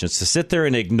corporations. To sit there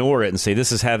and ignore it and say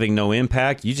this is having no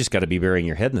impact, you just got to be burying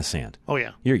your head in the sand. Oh,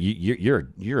 yeah.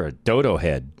 You're a dodo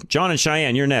head. John and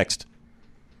Cheyenne, you're next.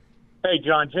 Hey,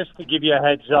 John, just to give you a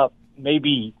heads up,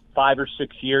 maybe 5 or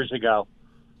 6 years ago,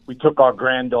 we took our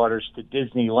granddaughters to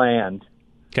Disneyland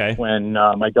when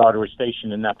my daughter was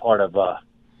stationed in that part of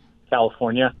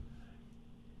California.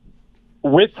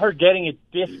 With her getting a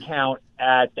discount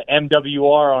at the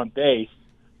MWR on base,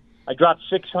 I dropped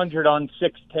 $600 on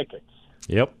 6 tickets.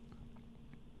 Yep.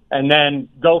 And then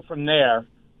go from there.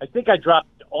 I think I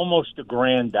dropped almost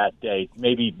 $1,000 that day,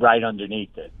 maybe right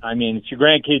underneath it. I mean, it's your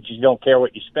grandkids, you don't care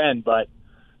what you spend, but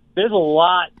there's a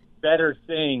lot better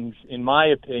things, in my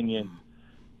opinion,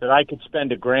 that I could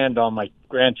spend $1,000 on my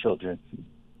grandchildren.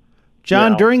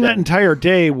 John, during that entire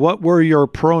day, what were your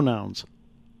pronouns?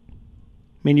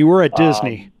 I mean, you were at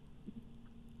Disney.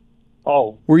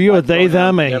 Were you a they,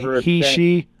 them, a he,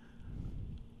 she?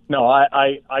 No,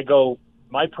 I go,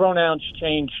 my pronouns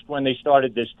changed when they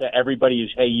started this to everybody is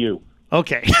hey, you.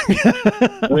 Okay.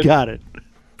 Got it.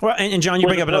 Well, and John, you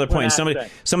bring up another point.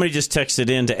 Somebody just texted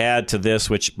in to add to this,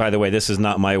 which, by the way, this is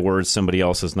not my words, somebody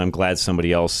else's, and I'm glad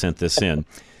somebody else sent this in.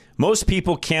 Most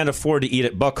people can't afford to eat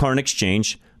at Buckhorn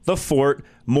Exchange, the Fort,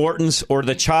 Morton's, or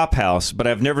the Chop House, but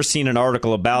I've never seen an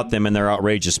article about them and their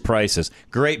outrageous prices.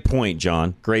 Great point,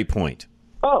 John. Great point.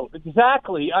 Oh,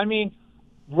 exactly. I mean,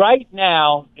 right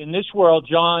now, in this world,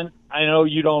 John, I know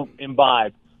you don't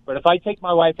imbibe, but if I take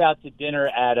my wife out to dinner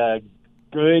at a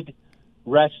good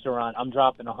restaurant, I'm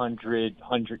dropping 100,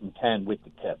 110 with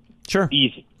the tip. Sure.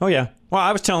 Easy. Oh, yeah. Well,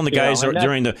 I was telling the guys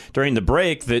during the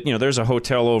break that, there's a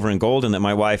hotel over in Golden that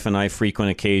my wife and I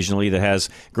frequent occasionally that has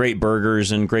great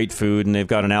burgers and great food, and they've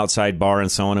got an outside bar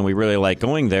and so on, and we really like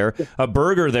going there. A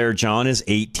burger there, John, is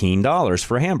 $18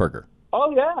 for a hamburger.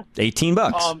 Oh, yeah.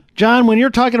 $18. John, when you're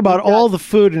talking about all the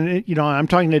food, and I'm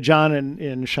talking to John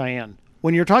in Cheyenne.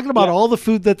 When you're talking about all the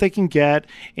food that they can get,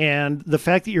 and the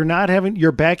fact that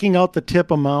you're backing out the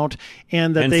tip amount,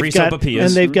 and that they've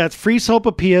got free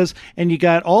sopapillas, and you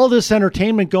got all this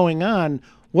entertainment going on,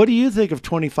 what do you think of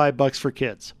 $25 for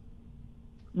kids?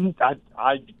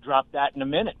 I'd drop that in a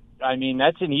minute. I mean,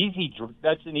 that's an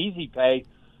easy pay,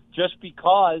 just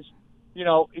because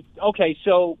okay.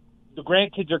 So the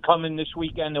grandkids are coming this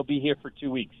weekend; they'll be here for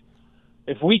 2 weeks.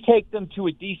 If we take them to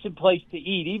a decent place to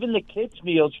eat, even the kids'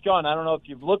 meals, John, I don't know if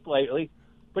you've looked lately,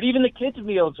 but even the kids'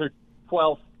 meals are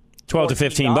 $12 to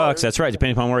 $15. That's right,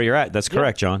 depending upon where you're at. That's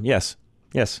correct, John. Yes.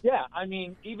 Yeah, I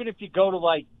mean, even if you go to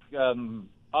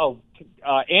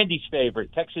Andy's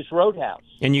favorite, Texas Roadhouse.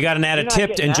 And you got to add a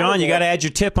tip, and John, you got to add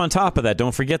your tip on top of that.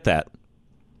 Don't forget that.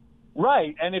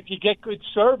 Right, and if you get good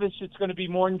service, it's going to be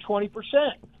more than 20%.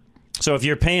 So if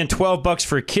you're paying $12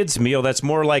 for a kid's meal, that's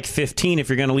more like $15 if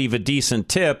you're going to leave a decent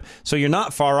tip. So you're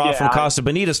not far off from Casa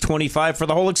Bonita's $25 for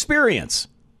the whole experience.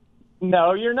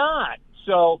 No, you're not.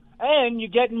 So, and you're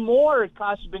getting more at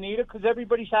Casa Bonita because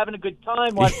everybody's having a good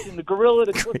time watching the gorilla,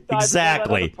 the cliff dive,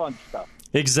 exactly. and all that other fun stuff.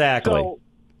 Exactly. So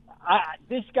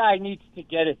this guy needs to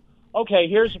get it. Okay,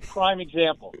 here's a prime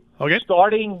example. Okay.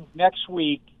 Starting next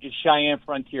week is Cheyenne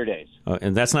Frontier Days.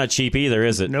 And that's not cheap either,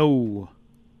 is it? No,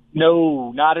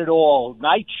 not at all.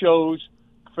 Night shows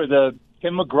for the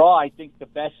Tim McGraw, I think the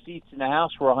best seats in the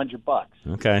house were $100.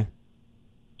 Okay.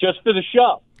 Just for the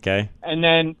show. Okay. And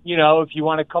then, if you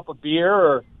want a cup of beer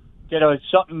or get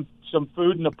some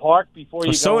food in the park before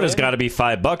you go soda's in. got to be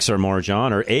 $5 or more,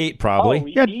 John, or $8 probably. Oh,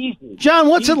 yeah. Easy. John,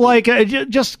 what's it like?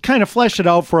 Just kind of flesh it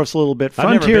out for us a little bit. I've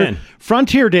never been.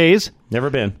 Frontier Days. Never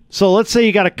been. So let's say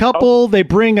you got a couple, they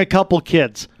bring a couple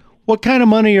kids. What kind of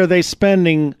money are they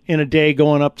spending in a day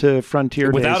going up to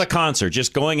Frontier Days? Without a concert,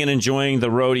 just going and enjoying the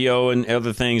rodeo and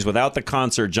other things. Without the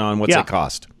concert, John, what's it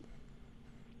cost?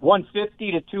 $150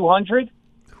 to $200.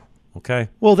 Okay.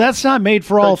 Well, that's not made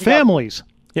for all families.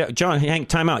 Yeah, John, hang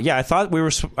time out. Yeah, I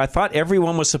thought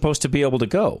everyone was supposed to be able to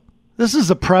go. This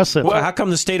is oppressive. Well, how come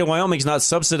the state of Wyoming's not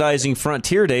subsidizing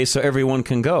Frontier Days so everyone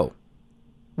can go?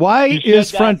 Why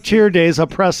is Frontier Days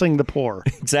oppressing the poor?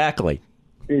 Exactly.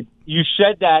 You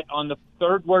said that on the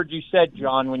third word you said,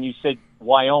 John, when you said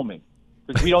Wyoming,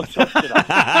 because we don't subsidize.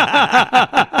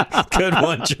 Good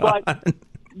one, John. But,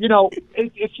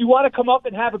 if you want to come up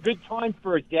and have a good time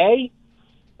for a day,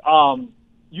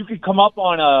 you could come up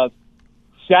on a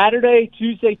Saturday,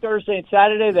 Tuesday, Thursday, and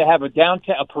Saturday. They have a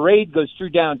parade goes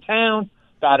through downtown,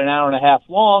 about an hour and a half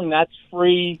long. That's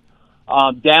free.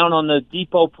 Down on the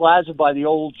Depot Plaza by the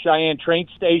old Cheyenne train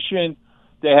station,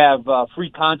 they have free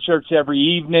concerts every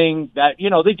evening. That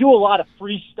they do a lot of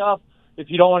free stuff if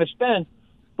you don't want to spend.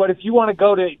 But if you want to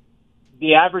go to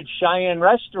the average Cheyenne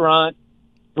restaurant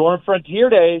during Frontier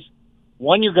Days,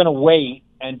 one, you're going to wait,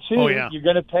 and two, you're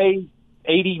going to pay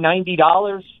 $80,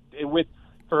 $90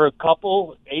 for a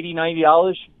couple. $80,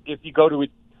 $90. If you go to an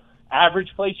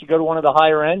average place, you go to one of the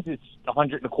higher ends, it's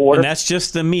 $125. And that's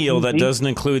just the meal. That doesn't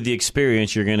include the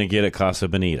experience you're going to get at Casa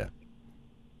Bonita.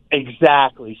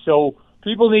 Exactly. So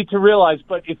people need to realize,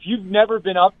 but if you've never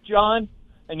been up, John,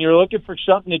 and you're looking for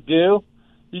something to do,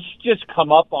 you should just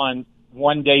come up on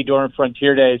one day during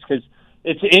Frontier Days, because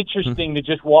it's interesting to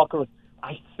just walk around.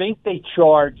 I think they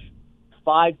charge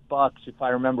 $5, if I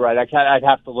remember right. I'd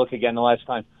have to look again the last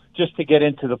time, just to get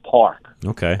into the park.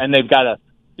 Okay. And they've got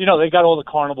they've got all the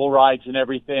carnival rides and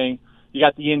everything. You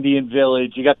got the Indian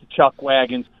Village, you got the chuck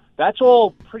wagons. That's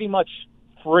all pretty much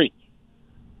free.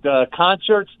 The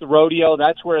concerts, the rodeo,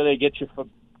 that's where they get you for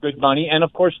good money, and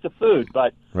of course the food.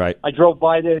 But right. I drove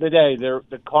by there today. The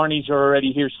carnies are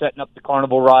already here setting up the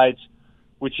carnival rides,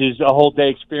 which is a whole day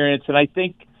experience. And I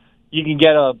think you can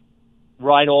get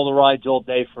ride all the rides all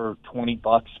day for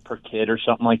 $20 per kid or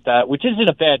something like that, which isn't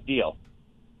a bad deal.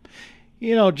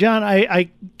 You know, John,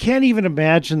 I can't even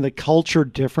imagine the culture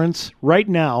difference right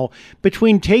now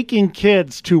between taking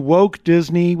kids to woke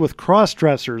Disney with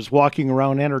cross-dressers walking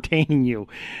around entertaining you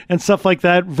and stuff like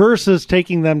that versus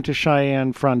taking them to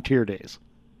Cheyenne Frontier Days.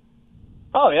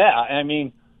 Oh, yeah. I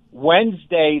mean,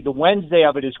 the Wednesday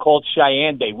of it is called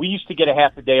Cheyenne Day. We used to get a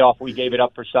half a day off. We gave it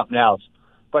up for something else.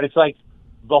 But it's like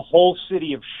the whole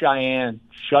city of Cheyenne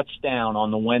shuts down on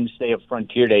the Wednesday of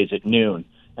Frontier Days at noon.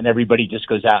 And everybody just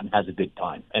goes out and has a good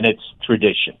time, and it's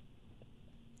tradition.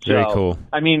 Very cool.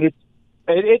 I mean,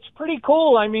 it's pretty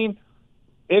cool. I mean,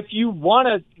 if you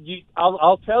want to,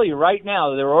 I'll tell you right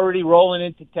now, they're already rolling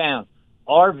into town.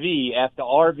 RV after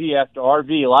RV after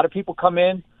RV. A lot of people come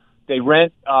in. They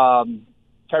rent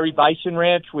Terry Bison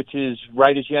Ranch, which is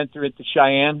right as you enter into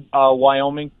Cheyenne,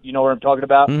 Wyoming. You know where I'm talking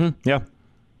about? Mm-hmm. Yeah.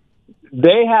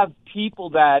 They have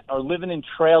people that are living in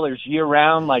trailers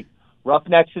year-round, like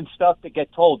roughnecks and stuff, that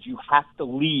get told you have to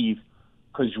leave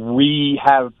because we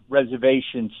have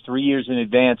reservations 3 years in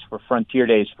advance for Frontier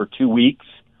Days for 2 weeks,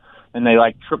 and they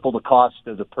like triple the cost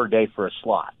of the per day for a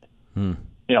slot. You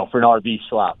know, for an RV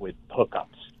slot with hookups.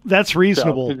 That's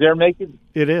reasonable. So, 'cause they're making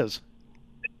it is.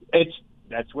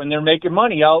 That's when they're making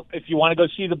money. If you want to go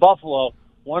see the buffalo,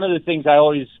 one of the things I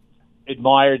always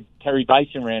admired Terry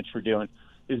Bison Ranch for doing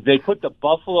is they put the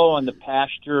buffalo on the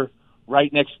pasture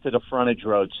right next to the frontage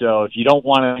road. So if you don't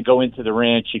want to go into the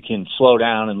ranch, you can slow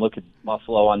down and look at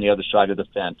buffalo on the other side of the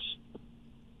fence.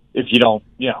 If you don't,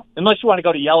 unless you want to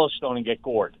go to Yellowstone and get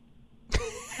gored.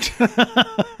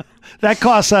 That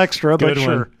costs extra, but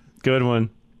sure. Good one.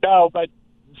 No, but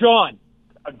John,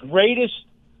 a greatest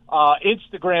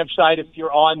Instagram site, if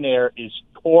you're on there, is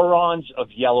Torons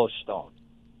of Yellowstone.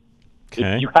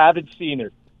 Okay. If you haven't seen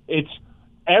it, it's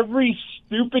every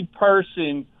stupid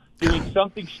person doing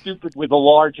something stupid with a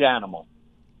large animal.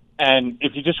 And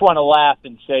if you just want to laugh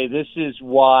and say, this is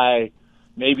why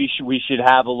maybe we should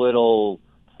have a little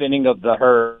thinning of the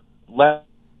herd,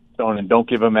 and don't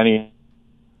give them any.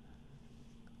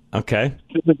 Okay.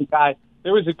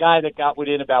 There was a guy that got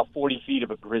within about 40 feet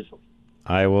of a grizzly.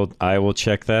 I will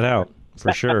check that out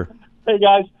for sure. Hey,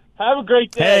 guys. Have a great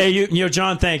day. Hey,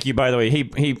 John, thank you, by the way.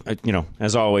 He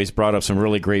as always, brought up some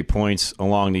really great points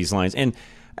along these lines. And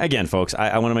again, folks,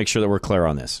 I want to make sure that we're clear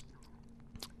on this.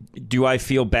 Do I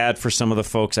feel bad for some of the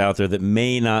folks out there that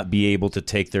may not be able to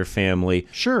take their family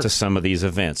to some of these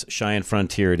events? Cheyenne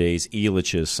Frontier Days,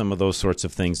 Elitch's, some of those sorts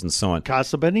of things and so on.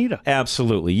 Casa Bonita.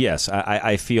 Absolutely, yes.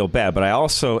 I feel bad. But I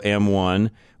also am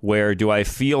one where do I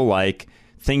feel like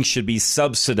things should be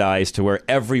subsidized to where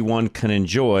everyone can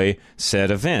enjoy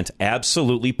said event?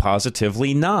 Absolutely,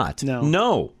 positively not.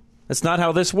 No. That's not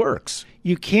how this works.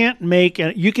 You can make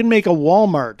a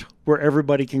Walmart where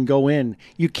everybody can go in.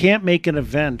 You can't make an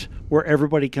event where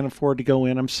everybody can afford to go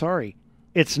in. I'm sorry.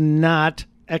 It's not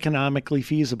economically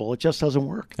feasible. It just doesn't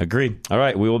work. Agreed. All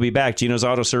right, we will be back. Gino's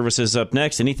Auto Service is up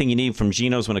next. Anything you need from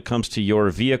Gino's when it comes to your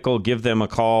vehicle, give them a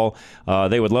call.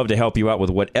 They would love to help you out with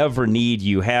whatever need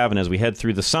you have. And as we head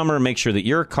through the summer, make sure that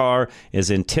your car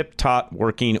is in tip-top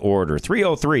working order.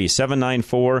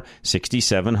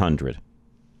 303-794-6700.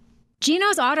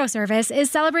 Gino's Auto Service is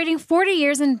celebrating 40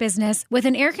 years in business with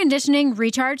an air conditioning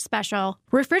recharge special.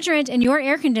 Refrigerant in your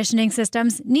air conditioning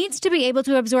systems needs to be able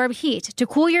to absorb heat to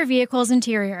cool your vehicle's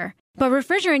interior. But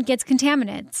refrigerant gets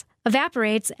contaminants,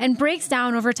 evaporates, and breaks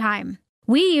down over time.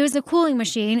 We use a cooling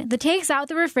machine that takes out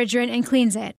the refrigerant and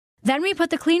cleans it. Then we put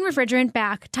the clean refrigerant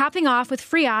back, topping off with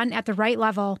Freon at the right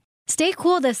level. Stay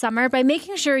cool this summer by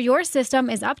making sure your system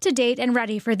is up to date and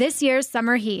ready for this year's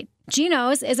summer heat.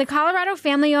 Gino's is a Colorado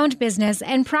family-owned business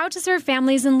and proud to serve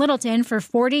families in Littleton for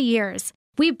 40 years.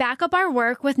 We back up our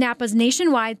work with Napa's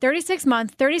nationwide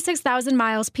 36-month, 36,000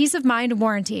 miles peace of mind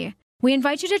warranty. We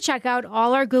invite you to check out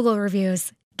all our Google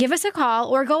reviews. Give us a call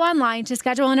or go online to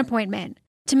schedule an appointment.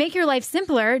 To make your life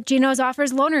simpler, Gino's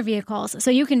offers loaner vehicles so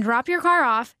you can drop your car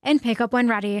off and pick up when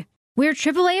ready. We're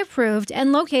AAA approved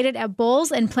and located at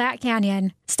Bowles and Platte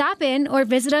Canyon. Stop in or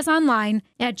visit us online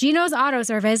at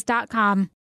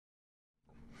ginosautoservice.com.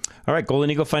 All right, Golden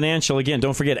Eagle Financial. Again,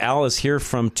 don't forget, Al is here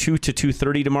from 2 to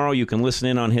 2:30 tomorrow. You can listen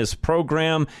in on his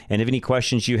program. And if any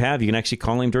questions you have, you can actually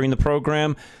call him during the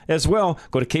program as well.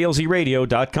 Go to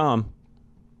klzradio.com.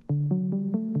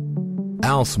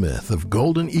 Al Smith of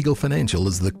Golden Eagle Financial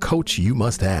is the coach you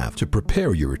must have to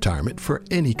prepare your retirement for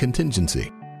any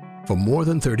contingency. For more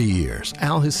than 30 years,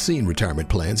 Al has seen retirement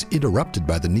plans interrupted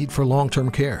by the need for long-term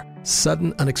care.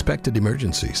 Sudden unexpected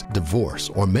emergencies, divorce,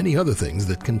 or many other things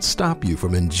that can stop you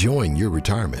from enjoying your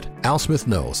retirement. Al Smith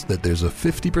knows that there's a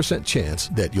 50% chance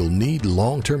that you'll need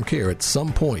long-term care at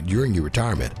some point during your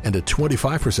retirement and a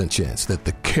 25% chance that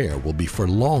the care will be for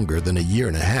longer than a year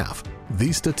and a half.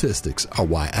 These statistics are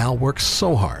why Al works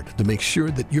so hard to make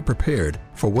sure that you're prepared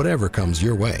for whatever comes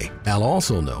your way. Al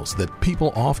also knows that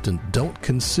people often don't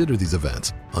consider these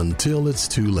events until it's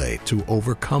too late to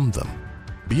overcome them.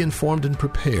 Be informed and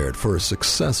prepared for a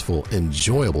successful,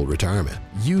 enjoyable retirement.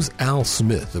 Use Al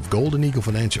Smith of Golden Eagle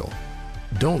Financial.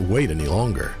 Don't wait any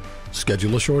longer.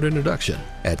 Schedule a short introduction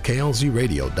at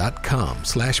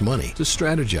klzradio.com/money to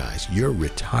strategize your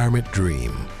retirement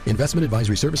dream. Investment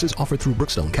advisory services offered through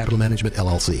Brookstone Capital Management,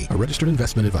 LLC, a registered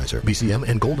investment advisor. BCM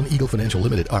and Golden Eagle Financial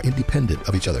Limited are independent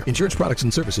of each other. Insurance products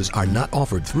and services are not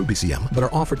offered through BCM, but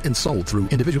are offered and sold through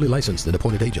individually licensed and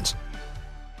appointed agents.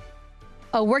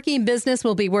 A working business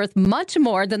will be worth much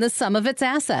more than the sum of its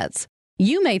assets.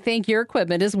 You may think your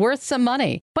equipment is worth some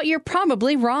money, but you're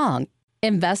probably wrong.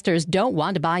 Investors don't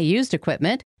want to buy used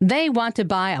equipment. They want to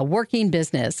buy a working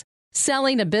business.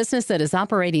 Selling a business that is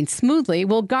operating smoothly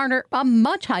will garner a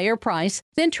much higher price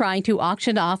than trying to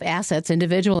auction off assets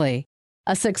individually.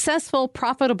 A successful,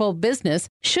 profitable business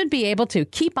should be able to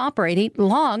keep operating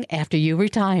long after you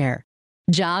retire.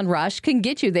 John Rush can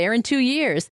get you there in 2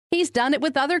 years. He's done it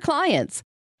with other clients.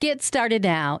 Get started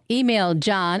now. Email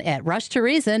John at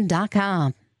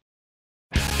rushtoreason.com.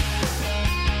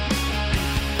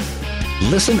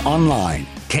 Listen online,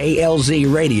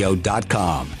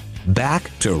 klzradio.com.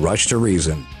 Back to Rush to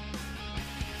Reason.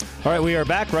 All right, we are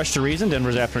back. Rush to Reason,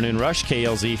 Denver's Afternoon Rush,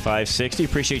 KLZ 560.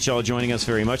 Appreciate you all joining us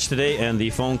very much today. And the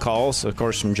phone calls, of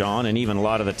course, from John, and even a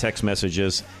lot of the text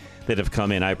messages that have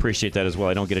come in. I appreciate that as well.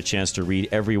 I don't get a chance to read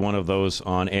every one of those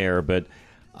on air, but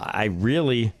I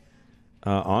really,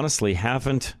 honestly,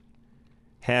 haven't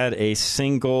had a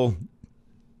single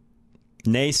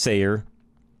naysayer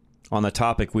on the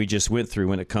topic we just went through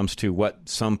when it comes to what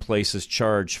some places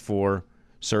charge for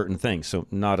certain things. So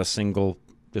not a single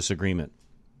disagreement,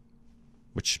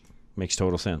 which makes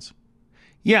total sense.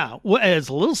 Yeah, well, it's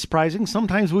a little surprising.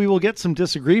 Sometimes we will get some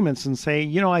disagreements and say,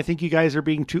 I think you guys are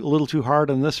being a little too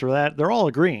hard on this or that. They're all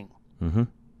agreeing. Mm-hmm.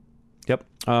 Yep.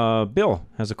 Bill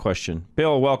has a question.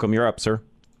 Bill, welcome. You're up, sir.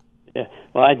 Yeah.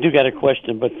 Well, I do got a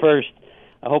question, but first,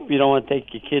 I hope you don't want to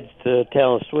take your kids to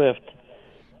Taylor Swift.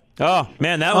 Oh,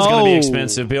 man, that was going to be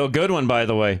expensive, Bill. Good one, by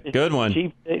the way. Good one.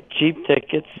 Cheap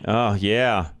tickets. Oh,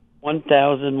 yeah.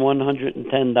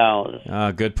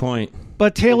 $1,110. Good point.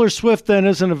 But Taylor Swift then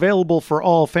isn't available for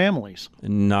all families.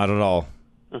 Not at all.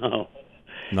 Oh.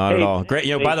 Not at all. Great.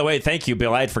 By the way, thank you,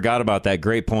 Bill. I had forgot about that.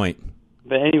 Great point.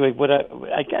 But anyway,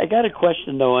 I got a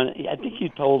question, though, and I think you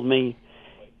told me,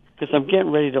 because I'm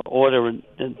getting ready to order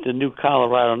the new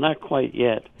Colorado, not quite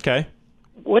yet. Okay.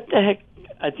 What the heck?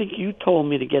 I think you told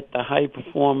me to get the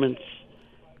high-performance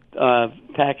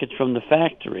package from the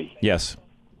factory. Yes.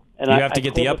 And you have to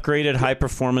get the upgraded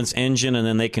high-performance engine, and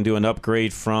then they can do an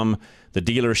upgrade from the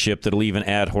dealership that'll even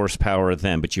add horsepower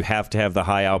then. But you have to have the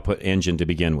high-output engine to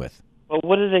begin with. Well,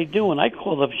 what are they doing? I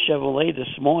called up Chevrolet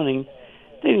this morning.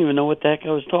 They didn't even know what the heck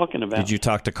I was talking about. Did you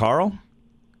talk to Carl?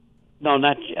 No,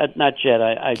 not yet.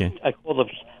 Okay. I called up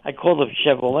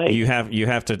Chevrolet. You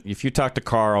have to. If you talk to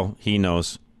Carl, he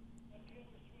knows.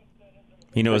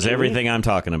 He knows everything I'm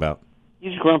talking about.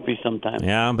 He's grumpy sometimes.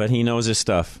 Yeah, but he knows his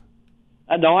stuff.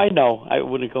 No, I know. I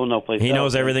wouldn't go no place. He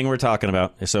knows everything we're talking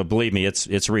about. So believe me,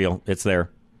 it's real. It's there.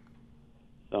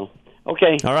 So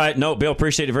okay. All right. No, Bill,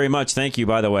 appreciate it very much. Thank you,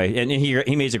 by the way. And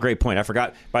he made a great point. I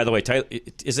forgot. By the way, Tyler,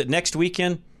 is it next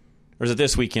weekend or is it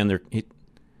this weekend? This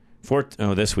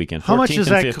weekend. How much is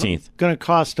that 15th. Going to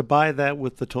cost to buy that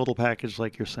with the total package,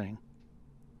 like you're saying?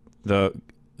 The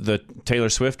Taylor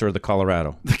Swift or the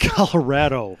Colorado? The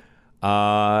Colorado.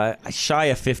 Shy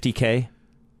of $50K.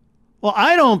 Well,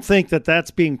 I don't think that's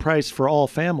being priced for all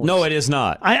families. No, it is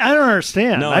not. I don't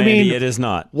understand. No, I Andy, mean, it is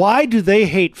not. Why do they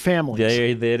hate families?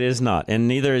 It is not. And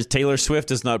neither is Taylor Swift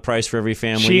is not priced for every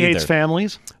family She either. hates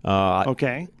families?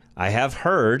 Okay. I have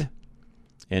heard,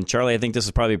 and Charlie, I think this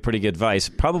is probably pretty good advice,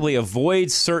 probably avoid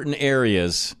certain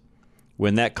areas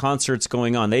when that concert's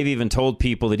going on. They've even told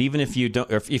people that even if you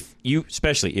don't, or if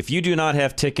you do not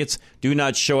have tickets, do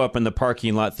not show up in the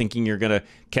parking lot thinking you're going to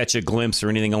catch a glimpse or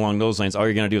anything along those lines. All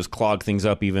you're going to do is clog things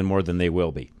up even more than they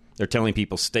will be. They're telling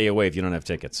people stay away if you don't have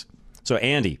tickets. So,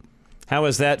 Andy, how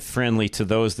is that friendly to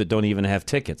those that don't even have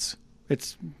tickets?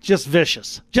 It's just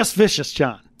vicious. Just vicious,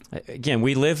 John. Again,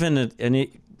 we live and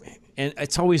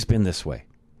it's always been this way.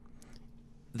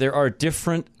 There are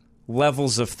different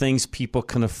levels of things people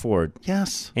can afford.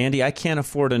 Yes. Andy, I can't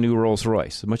afford a new Rolls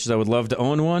Royce. As much as I would love to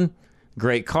own one,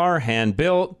 great car,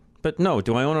 hand-built. But no,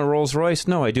 do I own a Rolls-Royce?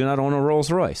 No, I do not own a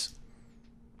Rolls-Royce.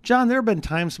 John, there have been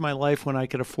times in my life when I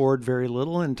could afford very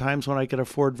little and times when I could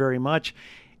afford very much.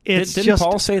 Didn't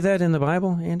Paul say that in the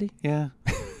Bible, Andy? Yeah.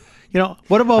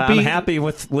 What about I'm happy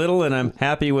with little and I'm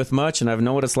happy with much, and I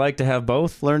know what it's like to have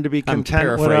both. Learn to be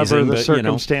content, whatever the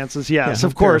circumstances. Yes,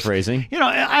 of course. Paraphrasing.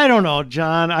 I don't know,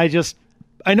 John.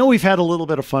 I know we've had a little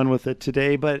bit of fun with it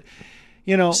today, but,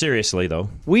 seriously, though.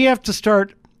 We have to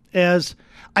start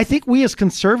I think we as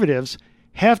conservatives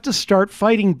have to start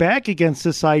fighting back against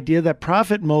this idea that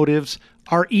profit motives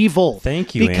are evil.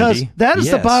 Thank you, because Andy. That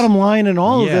is the bottom line in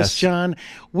all of this, John.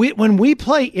 When we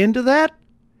play into that,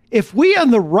 if we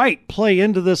on the right play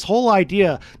into this whole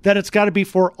idea that it's got to be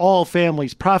for all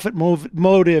families, profit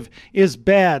motive is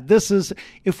bad.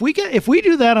 If we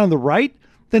do that on the right,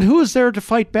 then who is there to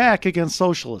fight back against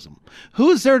socialism?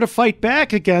 Who is there to fight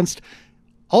back against,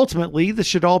 ultimately, this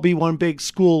should all be one big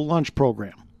school lunch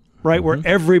program, right, where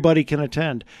everybody can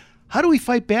attend? How do we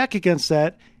fight back against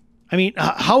that? I mean,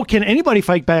 how can anybody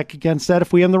fight back against that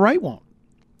if we on the right won't?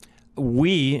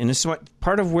 And this is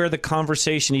part of where the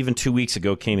conversation even 2 weeks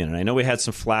ago came in. And I know we had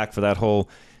some flack for that whole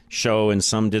show, and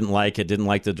some didn't like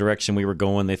the direction we were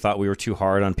going. They thought we were too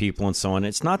hard on people and so on.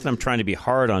 It's not that I'm trying to be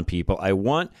hard on people. I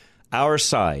want our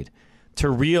side to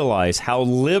realize how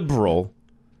liberal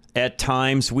at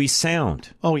times we sound.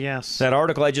 Oh, yes. That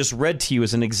article I just read to you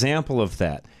is an example of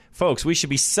that. Folks, we should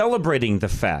be celebrating the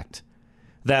fact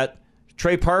that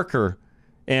Trey Parker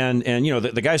and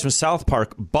the guys from South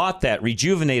Park bought that,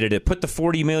 rejuvenated it, put the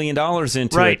 $40 million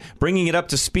into it, bringing it up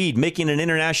to speed, making it an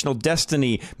international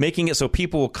destiny, making it so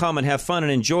people will come and have fun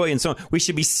and enjoy and so on. We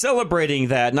should be celebrating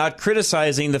that, not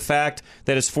criticizing the fact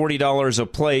that it's $40 a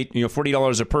plate,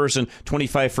 $40 a person,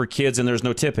 $25 for kids, and there's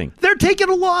no tipping. They're taking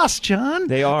a loss, John.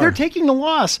 They are. They're taking a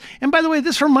loss. And by the way,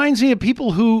 this reminds me of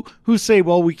people who say,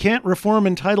 well, we can't reform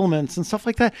entitlements and stuff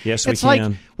like that. Yes, we can. It's like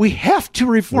we have to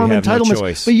reform entitlements. No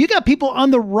choice. But you got people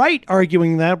on the right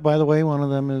arguing that. By the way, one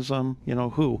of them is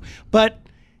who. But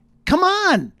come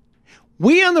on.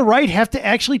 We on the right have to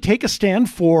actually take a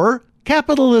stand for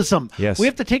capitalism. Yes. We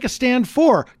have to take a stand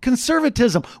for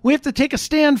conservatism. We have to take a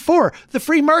stand for the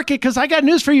free market, because I got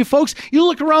news for you folks. You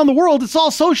look around the world, it's all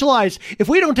socialized. If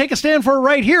we don't take a stand for it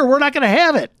right here, we're not going to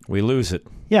have it. We lose it.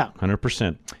 Yeah.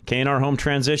 100%. K&R Home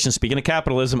Transition. Speaking of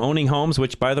capitalism, owning homes,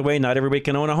 which, by the way, not everybody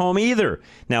can own a home either.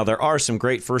 Now, there are some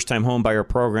great first-time home buyer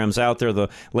programs out there. The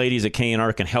ladies at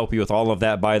K&R can help you with all of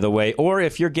that, by the way. Or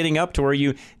if you're getting up to where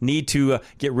you need to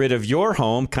get rid of your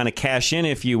home, kind of cash in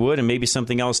if you would, and maybe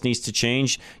something else needs to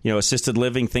change, assisted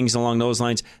living, things along those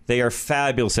lines, they are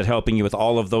fabulous at helping you with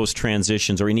all of those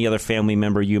transitions, or any other family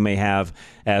member you may have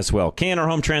as well. K&R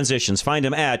Home Transitions. Find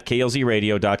them at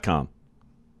klzradio.com.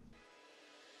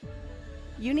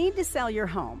 You need to sell your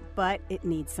home, but it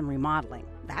needs some remodeling.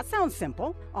 That sounds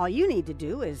simple. All you need to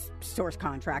do is source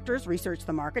contractors, research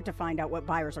the market to find out what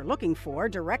buyers are looking for,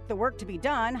 direct the work to be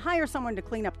done, hire someone to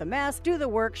clean up the mess, do the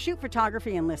work, shoot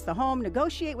photography and list the home,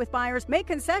 negotiate with buyers, make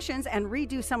concessions, and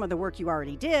redo some of the work you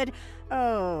already did.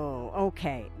 Oh,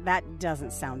 okay. That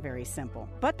doesn't sound very simple.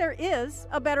 But there is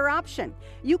a better option.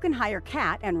 You can hire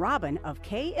Kat and Robin of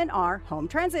K&R Home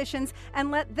Transitions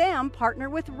and let them partner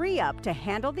with Re-Up to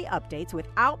handle the updates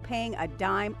without paying a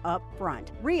dime up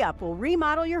front. Re-Up will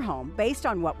remodel your home based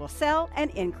on what will sell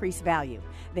and increase value.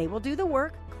 They will do the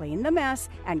work, clean the mess,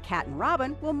 and Kat and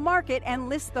Robin will market and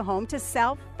list the home to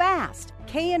sell fast.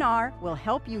 K&R will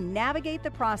help you navigate the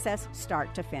process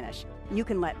start to finish. You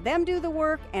can let them do the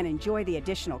work and enjoy the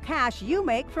additional cash you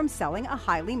make from selling a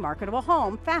highly marketable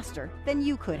home faster than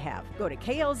you could have. Go to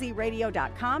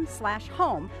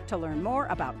klzradio.com/home to learn more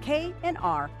about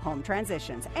K&R Home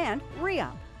Transitions and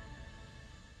Re-Up.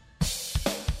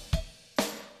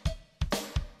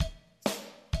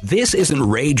 This isn't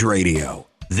rage radio.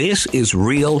 This is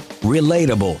real,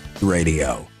 relatable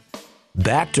radio.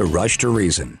 Back to Rush to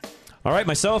Reason. All right,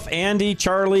 myself, Andy,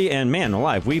 Charlie, and man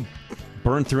alive, we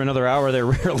burned through another hour there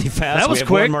really fast. That was we have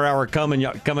quick. One more hour coming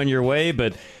your way,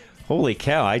 but holy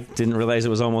cow, I didn't realize it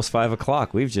was almost 5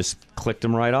 o'clock. We've just clicked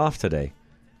them right off today.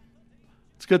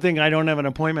 It's a good thing I don't have an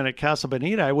appointment at Casa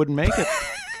Bonita. I wouldn't make it.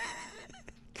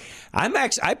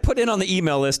 I put in on the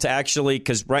email list to actually,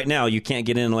 because right now you can't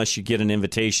get in unless you get an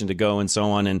invitation to go and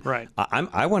so on. And right.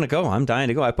 I want to go. I'm dying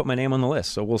to go. I put my name on the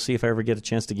list, so we'll see if I ever get a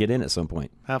chance to get in at some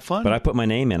point. Have fun. But I put my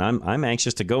name in. I'm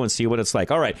anxious to go and see what it's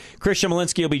like. All right, Chris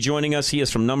Shemolinsky will be joining us. He is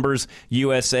from Numbers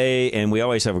USA, and we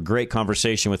always have a great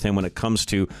conversation with him when it comes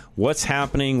to what's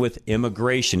happening with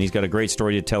immigration. He's got a great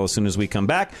story to tell as soon as we come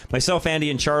back. Myself,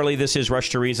 Andy, and Charlie, this is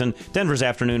Rush to Reason, Denver's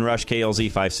Afternoon Rush, KLZ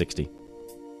 560.